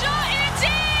 here's a shot, and it's in!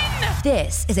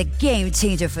 This is a game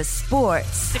changer for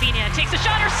sports. Sabina takes the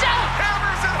shot herself,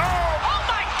 hammers it home! Oh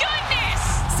my goodness!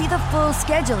 See the full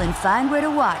schedule and find where to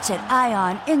watch at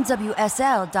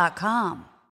IONNWSL.com.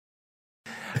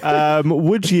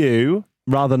 Would you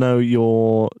rather know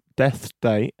your death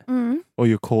date or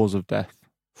your cause of death?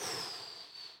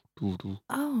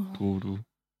 Oh.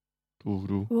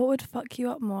 What would fuck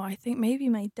you up more? I think maybe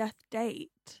my death date.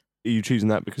 Are you choosing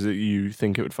that because you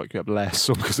think it would fuck you up less,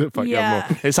 or because it fuck you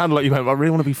up more? It sounded like you went, I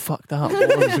really want to be fucked up.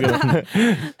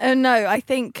 No, I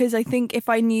think if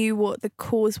I knew what the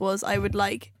cause was, I would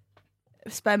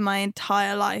spend my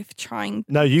entire life trying.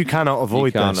 No, you cannot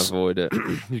avoid You can't this. avoid it.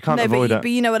 You can't avoid it.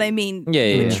 But you know what I mean? Yeah,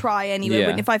 You would yeah. try anyway.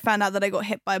 Yeah. If I found out that I got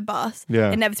hit by a bus,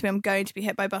 Yeah. inevitably I'm going to be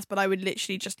hit by a bus, but I would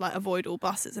literally just avoid all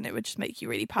buses, and it would just make you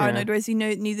really paranoid. Whereas you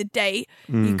knew the date,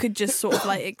 you could just sort of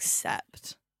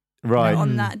accept Right.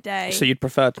 on that day. So you'd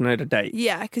prefer to know the date?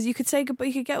 Yeah, because you could say goodbye.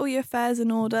 You could get all your affairs in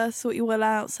order, sort your will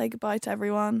out, say goodbye to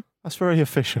everyone. That's very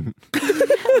efficient.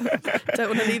 Don't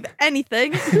want to leave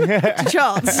anything to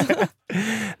chance.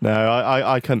 No,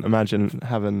 I couldn't imagine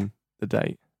having the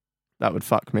date. That would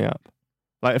fuck me up.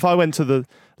 If I went to the,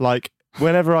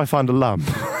 whenever I find a lump,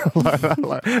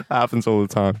 that happens all the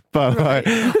time. But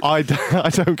I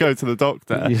don't go to the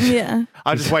doctor. Yeah.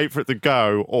 I just wait for it to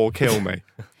go or kill me.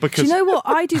 Because Do you know what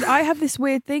I do? I have this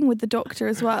weird thing with the doctor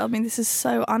as well. I mean, this is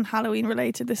so un-Halloween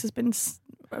related. This has been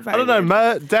very I don't know.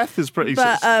 weird. Death is pretty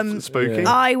spooky.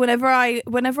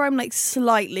 Whenever I'm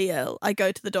slightly ill, I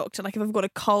go to the doctor. If I've got a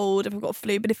cold, if I've got a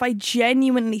flu. But if I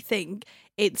genuinely think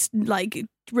it's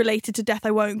related to death,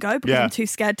 I won't go because I'm too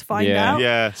scared to find out.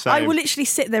 Yeah, same. I will literally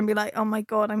sit there and be like, oh my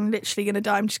God, I'm literally going to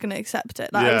die. I'm just going to accept it.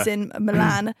 I was in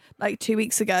Milan 2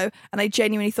 weeks ago and I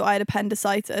genuinely thought I had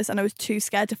appendicitis and I was too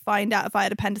scared to find out if I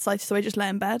had appendicitis, so I just lay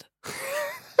in bed.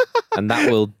 And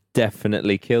that will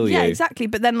definitely kill you. Yeah, exactly.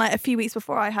 But then a few weeks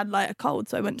before I had a cold,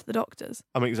 so I went to the doctors.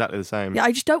 I'm exactly the same. Yeah,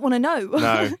 I just don't want to know.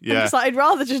 No, yeah. I'd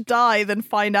rather just die than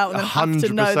find out and then have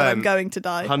to know that I'm 100%. going to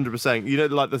die. 100%. You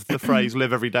know, the phrase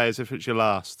 "live every day as if it's your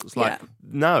last." It's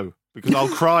no, because I'll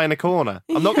cry in a corner.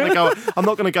 I'm not going to go. I'm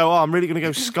not going to go. Oh, I'm really going to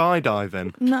go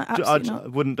skydiving. No, absolutely I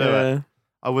not. wouldn't do it.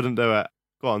 I wouldn't do it.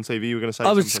 Go on, CV. You were going to say.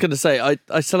 I was just going to say,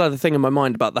 I still had a thing in my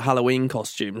mind about the Halloween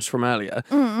costumes from earlier.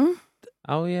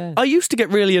 Oh, yeah. I used to get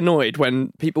really annoyed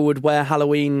when people would wear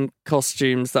Halloween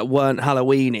costumes that weren't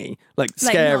Halloweeny,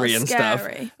 scary and stuff.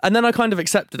 And then I kind of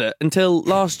accepted it until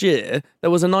last year. There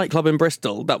was a nightclub in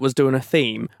Bristol that was doing a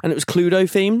theme, and it was Cluedo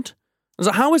themed. I was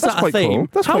like, how is that a theme? Cool.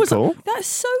 That's how quite is cool. That's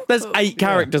so There's cool. 8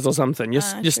 characters or something. You're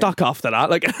stuck after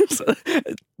that.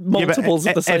 Multiples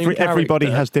of the same character. Everybody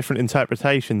has different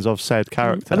interpretations of said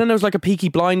character. And then there was a Peaky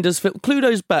Blinders film.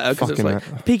 Cluedo's better because it's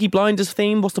Peaky Blinders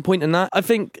theme. What's the point in that? I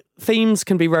think themes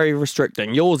can be very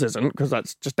restricting. Yours isn't because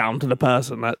that's just down to the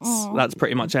person. That's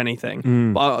pretty much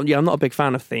anything. But I'm not a big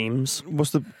fan of themes.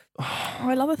 What's the Oh,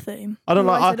 I love a theme. I don't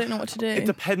Otherwise, like. I don't know what to do. It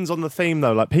depends on the theme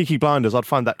though. Like Peaky Blinders, I'd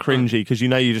find that cringy because you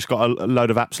know you just got a load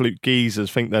of absolute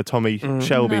geezers think they're Tommy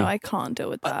Shelby. No, I can't deal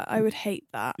with that. I would hate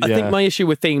that. I think my issue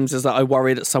with themes is that I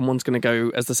worry that someone's going to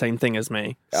go as the same thing as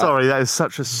me. Sorry, that is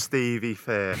such a Stevie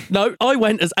fear. No, I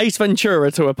went as Ace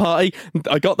Ventura to a party.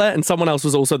 I got there and someone else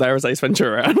was also there as Ace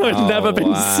Ventura. And I've never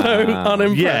been so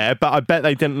unimpressed. Yeah, but I bet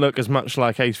they didn't look as much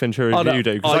like Ace Ventura as you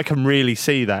do because I can really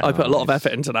see that. I put a lot of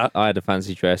effort into that. I had a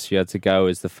fancy dress. You had to go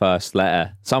as the first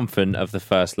letter, something of the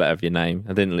first letter of your name.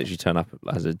 I didn't literally turn up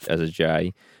as a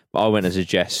J, but I went as a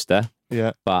jester.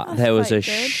 Yeah, but there was a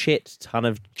shit ton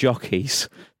of jockeys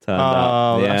turned up.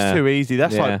 Oh, that's too easy.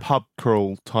 That's like pub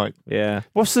crawl type. Yeah.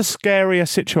 What's the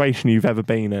scariest situation you've ever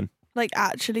been in? Like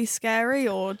actually scary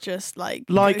or just like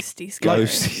ghosty scary?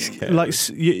 Ghosty scary. Like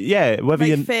yeah, whether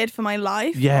like you feared for my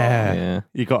life. Yeah,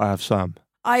 you got to have some.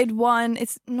 I'd won.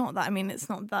 It's not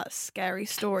that scary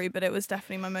story, but it was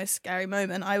definitely my most scary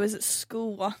moment. I was at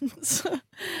school once,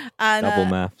 and double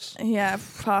maths. Yeah,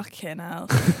 fucking hell.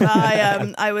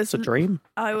 I was. It's a dream.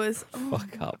 I was.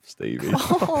 Fuck up, Stevie.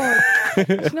 Oh, do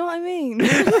you know what I mean?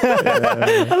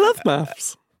 I love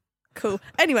maths. Cool.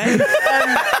 Anyway,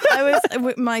 I was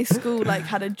with my school. Like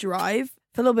had a drive.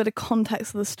 For a little bit of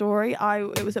context of the story,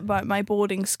 it was at my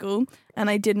boarding school, and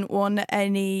I didn't want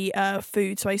any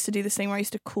food, so I used to do this thing where I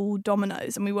used to call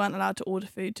Domino's, and we weren't allowed to order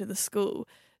food to the school.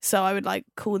 So I would like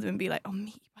call them and be like, "I'll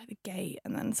meet you by the gate,"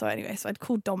 and then so I'd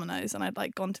called Domino's, and I'd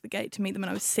like gone to the gate to meet them, and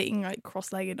I was sitting like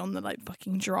cross-legged on the like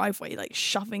fucking driveway, like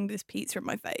shoving this pizza in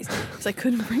my face, so I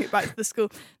couldn't bring it back to the school.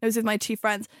 I was with my two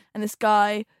friends, and this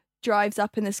guy drives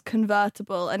up in this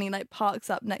convertible and he like parks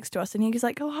up next to us and he's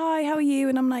like, "Oh hi, how are you?"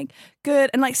 And I'm like,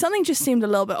 "Good." And like something just seemed a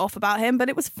little bit off about him, but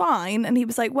it was fine. And he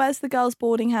was like, "Where's the girls'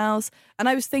 boarding house?" And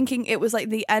I was thinking it was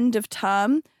like the end of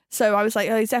term, so I was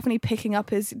like, "Oh, he's definitely picking up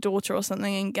his daughter or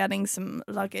something and getting some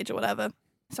luggage or whatever."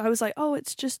 So I was like, "Oh,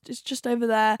 it's just over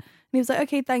there." And he was like,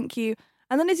 "Okay, thank you."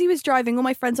 And then as he was driving, all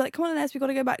my friends were like, "Come on, Anaïs, we've got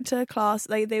to go back to class."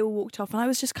 They all walked off and I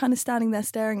was just kind of standing there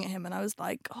staring at him and I was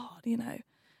like, God, you know,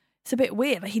 it's a bit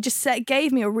weird. Like he just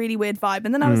gave me a really weird vibe.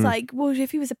 And then I was like, well,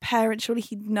 if he was a parent, surely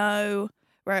he'd know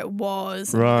where it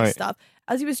was and all this stuff.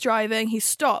 As he was driving, he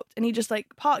stopped and he just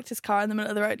like parked his car in the middle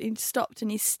of the road. He stopped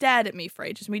and he stared at me for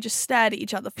ages. And we just stared at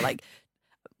each other for like,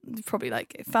 probably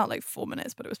like, it felt like 4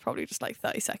 minutes, but it was probably just like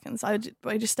 30 seconds. I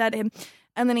just stared at him.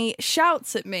 And then he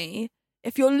shouts at me,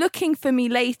 "If you're looking for me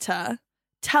later,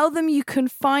 tell them you can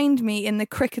find me in the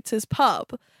Cricketers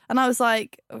pub." And I was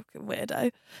like, okay,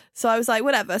 weirdo. So I was like,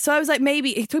 whatever. So I was like,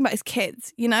 maybe he's talking about his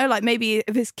kids, you know, like maybe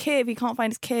if he can't find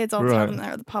his kids, I'll tell them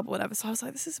they're at the pub or whatever. So I was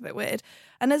like, this is a bit weird.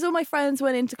 And as all my friends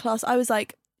went into class, I was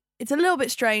like, it's a little bit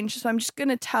strange. So I'm just going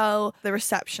to tell the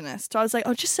receptionist. So I was like,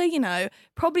 "Oh, just so you know,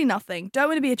 probably nothing. Don't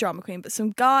want to be a drama queen, but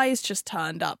some guys just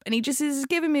turned up and he just is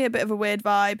giving me a bit of a weird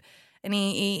vibe. And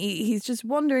he's just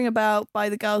wandering about by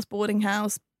the girls' boarding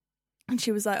house." And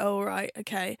she was like, "Oh, right,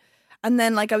 okay." And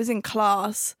then like I was in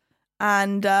class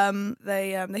and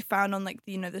they found on like,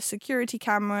 you know, the security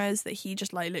cameras that he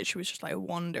just like literally was just like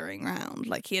wandering around.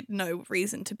 Like he had no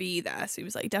reason to be there. So he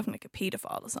was like definitely like a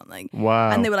paedophile or something.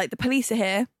 Wow. And they were like, "The police are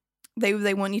here.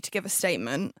 They want you to give a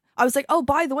statement." I was like, "Oh,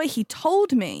 by the way, he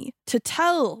told me to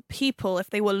tell people if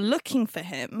they were looking for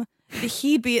him that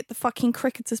he'd be at the fucking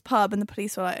Cricketers pub." And the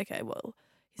police were like, "Okay, well,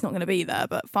 he's not going to be there,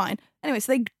 but fine." Anyway,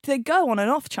 so they go on an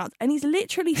off chance and he's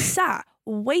literally sat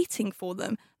waiting for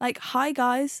them. Like, "Hi,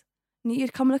 guys. Need you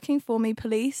to come looking for me,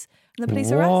 police." And the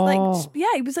police arrest. Like, yeah,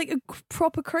 he was like a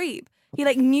proper creep. He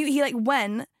like knew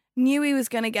he was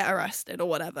going to get arrested or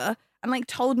whatever and like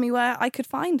told me where I could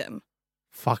find him.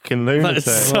 Fucking lunatic.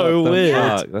 That's so weird.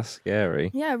 Fuck, that's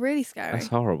scary. Yeah, really scary. That's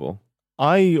horrible.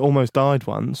 I almost died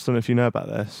once. Don't know if you know about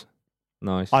this.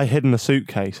 Nice. I hid in a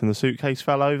suitcase and the suitcase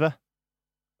fell over.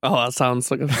 Oh, that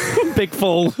sounds like a big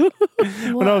fall.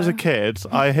 When I was a kid,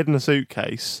 I hid in a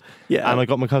suitcase and I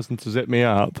got my cousin to zip me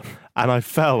up and I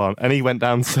fell on and he went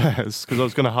downstairs because I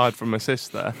was going to hide from my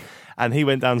sister and he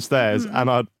went downstairs and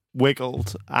I'd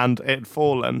wiggled and it had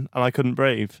fallen and I couldn't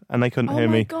breathe and they couldn't hear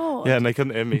me. God. Yeah, and they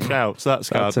couldn't hear me shout, so that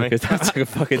scarred me. That took a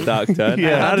fucking dark turn.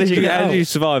 Yeah. How did you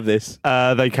survive this?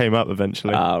 They came up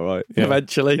eventually. Ah, right. Yeah.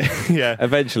 Eventually. Yeah.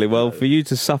 Eventually. Well, for you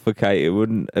to suffocate, it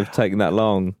wouldn't have taken that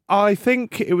long. I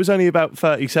think it was only about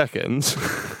 30 seconds.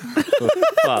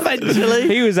 Eventually.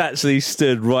 He was actually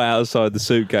stood right outside the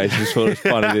suitcase. Just thought it was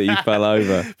funny that you fell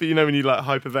over. But you know when you like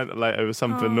hyperventilate over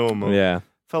something normal? Yeah.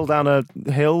 Fell down a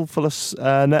hill full of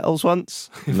nettles once.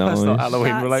 If that's not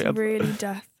Halloween related. That's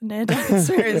really near-death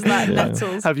experience, that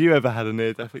nettles. Have you ever had a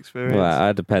near-death experience? Well, I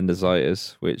had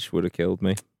appendicitis, which would have killed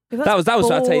me. That was.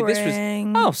 I tell you, this was.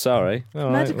 boring. Oh, sorry. All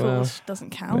right, Medical well. doesn't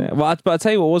count. Yeah. Well, but I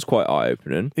tell you what was quite eye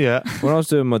opening. Yeah. When I was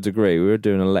doing my degree, we were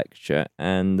doing a lecture,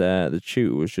 and the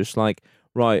tutor was just like,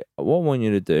 "Right, what I want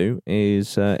you to do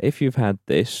is, if you've had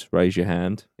this, raise your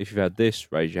hand. If you've had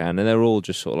this, raise your hand." And they're all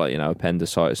just sort of like,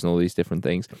 appendicitis and all these different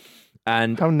things.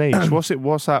 And how niche?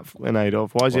 What's that in aid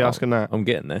of? Why is he asking that? I'm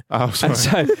getting there. Oh,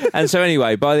 sorry. And so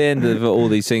anyway, by the end of all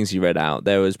these things he read out,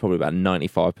 there was probably about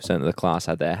 95% of the class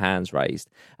had their hands raised.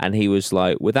 And he was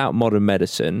like, without modern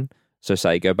medicine, so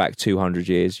say go back 200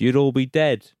 years, you'd all be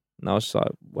dead. And I was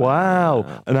like,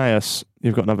 wow. Anaïs,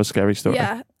 you've got another scary story.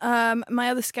 Yeah.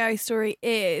 My other scary story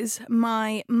is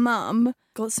my mum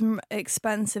got some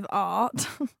expensive art.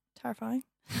 Terrifying.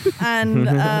 And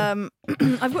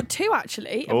I've got two,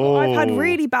 actually. I've had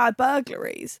really bad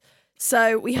burglaries.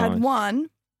 So we had one.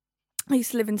 I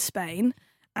used to live in Spain,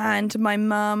 and my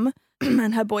mum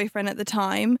and her boyfriend at the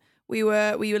time, we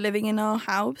were living in our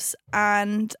house,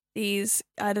 and these,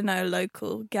 I don't know,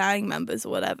 local gang members or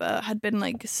whatever had been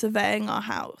like surveying our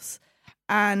house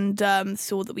and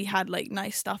saw that we had like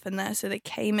nice stuff in there. So they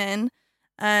came in,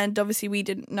 and obviously we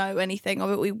didn't know anything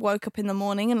of it. We woke up in the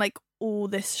morning and like all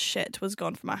this shit was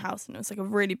gone from our house, and it was like a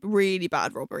really, really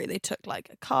bad robbery. They took like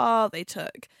a car, they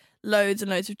took loads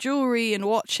and loads of jewelry and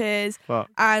watches,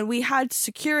 and we had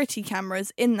security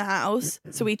cameras in the house,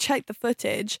 so we checked the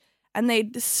footage, and they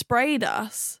sprayed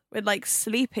us with like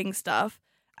sleeping stuff,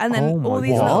 and then all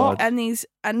these little,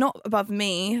 and not above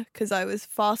me because I was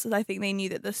fast, as I think they knew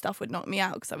that the stuff would knock me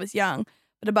out because I was young,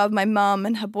 but above my mum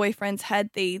and her boyfriend's head,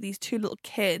 these two little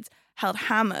kids held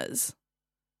hammers.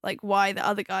 Like, why the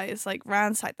other guys like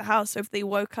ransacked the house. So if they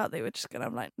woke up, they were just gonna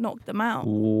like knock them out.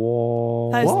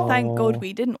 Thank God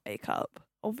we didn't wake up.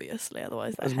 Obviously,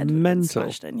 otherwise their head would be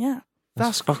smashed in. Yeah,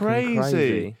 that's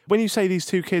crazy. When you say these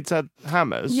two kids had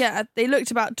hammers, yeah, they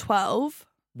looked about 12.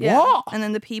 What? Yeah. And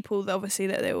then the people obviously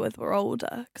that they were with were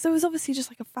older because it was obviously just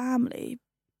like a family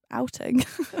outing.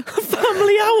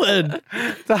 Family outing.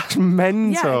 That's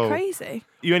mental. Yeah, crazy.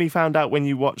 You only found out when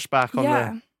you watched back on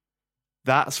the.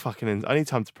 That's fucking. I need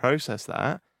time to process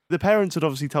that. The parents had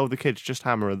obviously told the kids just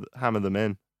hammer them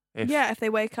in. If they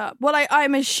wake up. Well,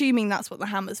 I'm assuming that's what the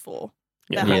hammer's for.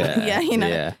 Yeah,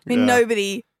 I mean,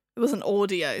 nobody. It wasn't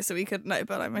audio, so we couldn't know.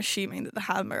 But I'm assuming that the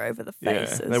hammer over the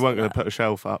face. Yeah, they weren't going to put a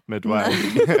shelf up midway.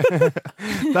 No.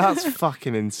 That's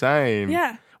fucking insane.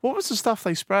 Yeah. What was the stuff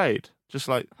they sprayed? Just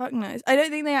like fuck knows. I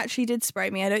don't think they actually did spray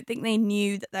me. I don't think they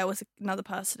knew that there was another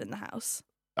person in the house.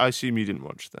 I assume you didn't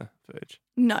watch the footage.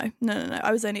 No.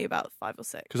 I was only about 5 or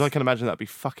 6. Because I can imagine that'd be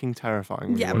fucking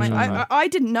terrifying. Yeah, I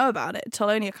didn't know about it until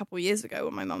only a couple of years ago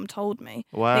when my mum told me.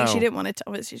 Wow. I think she didn't want to.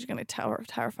 Obviously, she's going to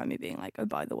terrify me, being like, "Oh,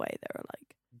 by the way, there are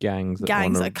like gangs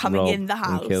that are coming in the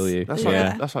house and kill you."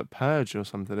 That's like Purge or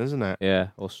something, isn't it? Yeah,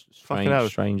 or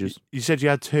strangers. You said you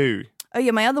had 2. Oh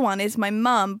yeah, my other one is my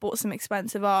mum bought some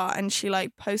expensive art and she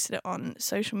like posted it on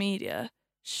social media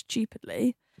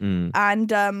stupidly,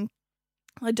 and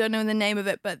I don't know the name of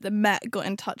it, but the Met got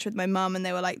in touch with my mum and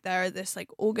they were like, there are this like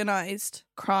organised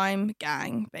crime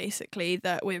gang basically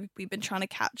that we've been trying to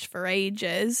catch for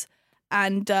ages,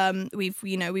 and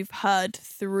we've heard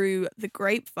through the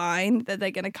grapevine that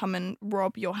they're going to come and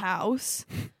rob your house,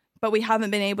 but we haven't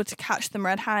been able to catch them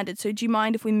red-handed. So do you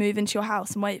mind if we move into your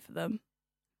house and wait for them?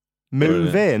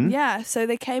 Move in? Yeah, so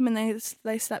they came and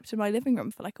they slept in my living room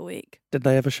for like a week. Did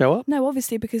they ever show up? No,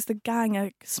 obviously, because the gang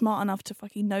are smart enough to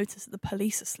fucking notice that the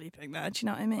police are sleeping there. Do you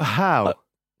know what I mean? How?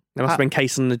 They must have been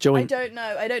casing the joint.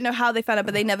 I don't know how they found out,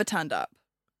 but they never turned up.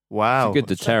 Wow. It's a good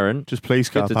deterrent. Just police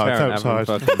car park outside.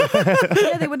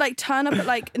 Yeah, they would like turn up at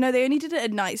like, no, they only did it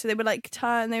at night. So they would like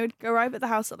they would arrive at the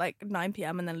house at like 9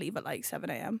 p.m. and then leave at like 7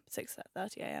 a.m,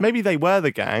 6:30 a.m. Maybe they were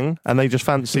the gang and they just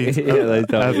fancied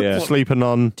sleeping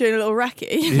on. Doing a little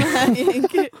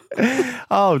recce.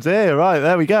 Oh dear, right,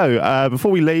 there we go.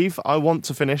 Before we leave, I want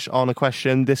to finish on a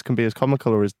question. This can be as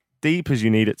comical or as deep as you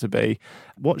need it to be.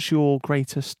 What's your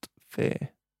greatest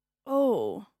fear?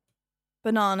 Oh,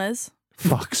 bananas.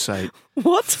 Fuck's sake.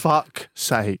 What? Fuck's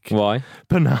sake. Why?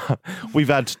 We've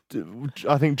had,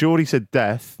 I think Geordie said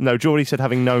death. No, Geordie said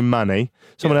having no money.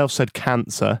 Someone else said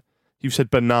cancer. You said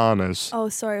bananas. Oh,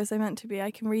 sorry, was I meant to be? I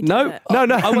can read it. No. I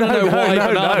want to know why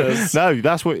bananas. No,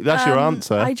 that's your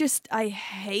answer. I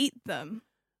hate them.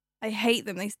 I hate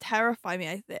them. They terrify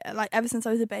me. Like ever since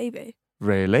I was a baby.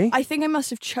 Really? I think I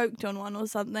must have choked on one or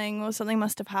something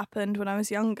must have happened when I was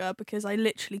younger because I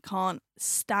literally can't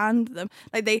stand them.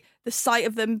 Like the sight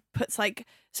of them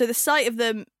the sight of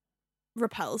them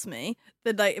repels me.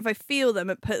 That like if I feel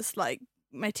them, it puts like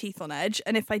my teeth on edge,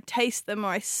 and if I taste them or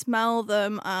I smell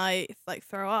them, I like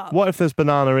throw up. What if there's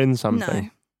banana in something? No.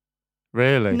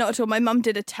 Really? Not at all. My mum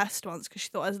did a test once because she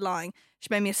thought I was lying. She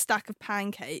made me a stack of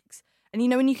pancakes. And you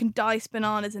know when you can dice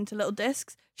bananas into little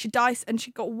discs? She diced and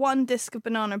she got one disc of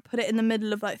banana and put it in the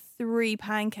middle of like 3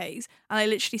 pancakes. And I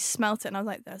literally smelt it and I was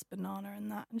like, there's banana in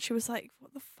that. And she was like,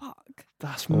 what the fuck?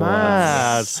 That's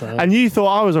mad. And you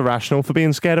thought I was irrational for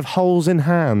being scared of holes in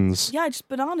hands. Yeah,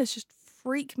 bananas just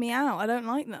freak me out. I don't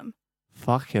like them.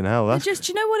 Fucking hell. That's...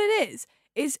 Do you know what it is?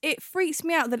 It freaks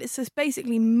me out that it's just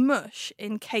basically mush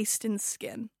encased in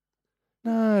skin.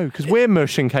 No, because we're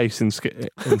mush encased in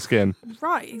skin.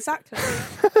 Right, exactly.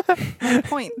 My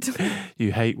point.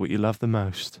 You hate what you love the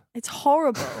most. It's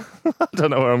horrible. I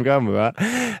don't know where I'm going with that.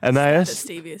 Anaïs?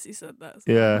 Stevie as he said that.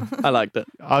 Yeah. I liked it.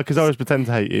 Because I always pretend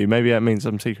to hate you. Maybe that means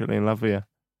I'm secretly in love with you.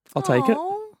 I'll take it.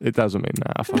 It doesn't mean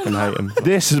that. I fucking hate him.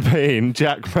 This has been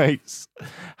Jack Mate's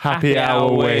Happy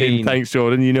HOURWEEN. Thanks,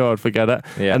 Jordan. You knew I'd forget it.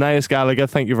 Yeah. Anaïs Gallagher,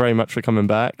 thank you very much for coming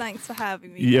back. Thanks for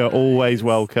having me. You're always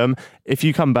welcome. If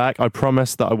you come back, I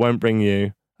promise that I won't bring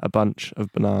you a bunch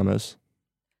of bananas.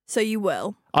 So you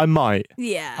will? I might.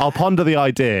 Yeah. I'll ponder the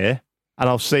idea and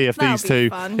I'll see if That'll these be two...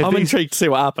 fun. I'm intrigued to see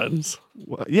what happens.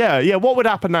 Yeah. What would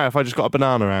happen now if I just got a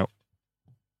banana out?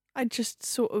 I'd just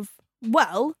sort of...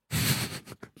 Well...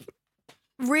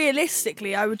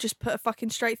 Realistically, I would just put a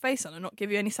fucking straight face on and not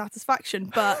give you any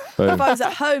satisfaction. But if I was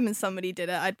at home and somebody did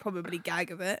it, I'd probably gag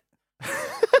of it.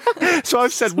 So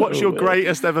I've said, what's your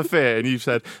greatest ever fear? And you've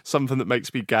said something that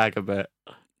makes me gag a bit.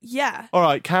 Yeah. All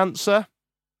right, cancer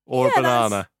or a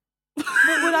banana?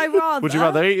 What would I rather? Would you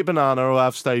rather eat a banana or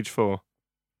have stage 4?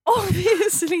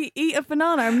 Obviously eat a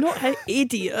banana. I'm not an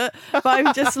idiot, but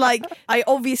I'm just like, I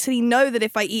obviously know that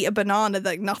if I eat a banana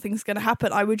that nothing's going to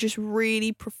happen. I would just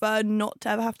really prefer not to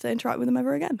ever have to interact with them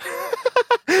ever again.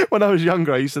 When I was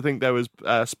younger, I used to think there was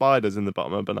spiders in the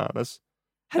bottom of bananas.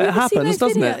 Have you ever seen those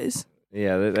videos?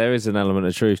 Yeah, there is an element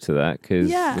of truth to that because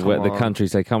the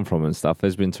countries they come from and stuff,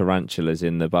 there's been tarantulas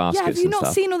in the baskets. Yeah, have you and not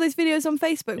stuff. seen all those videos on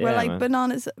Facebook where like man.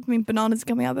 bananas are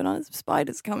coming out,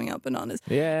 spiders coming out, bananas?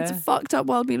 Yeah. It's a fucked up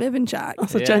world we live in, Jack.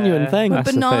 That's a genuine thing. But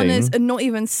bananas are not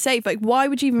even safe. Like, why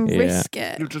would you even risk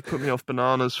it? You'll just put me off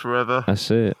bananas forever.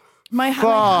 That's it.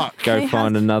 Go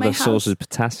find another source of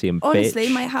potassium, Honestly,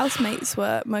 bitch. my housemates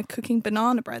were cooking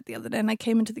banana bread the other day, and I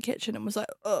came into the kitchen and was like,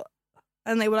 ugh.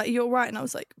 And they were like, you're right. And I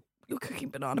was like, you're cooking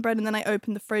banana bread. And then I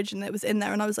opened the fridge and it was in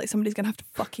there. And I was like, somebody's going to have to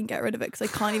fucking get rid of it because I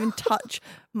can't even touch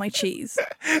my cheese.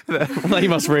 They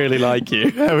must really like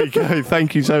you. There we go.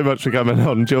 Thank you so much for coming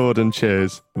on. Jordan,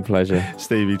 cheers. A pleasure.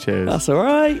 Stevie, cheers. That's all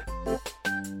right.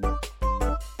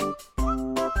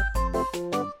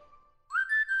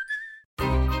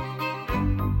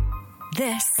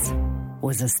 This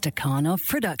was a Stakhanov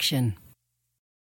production.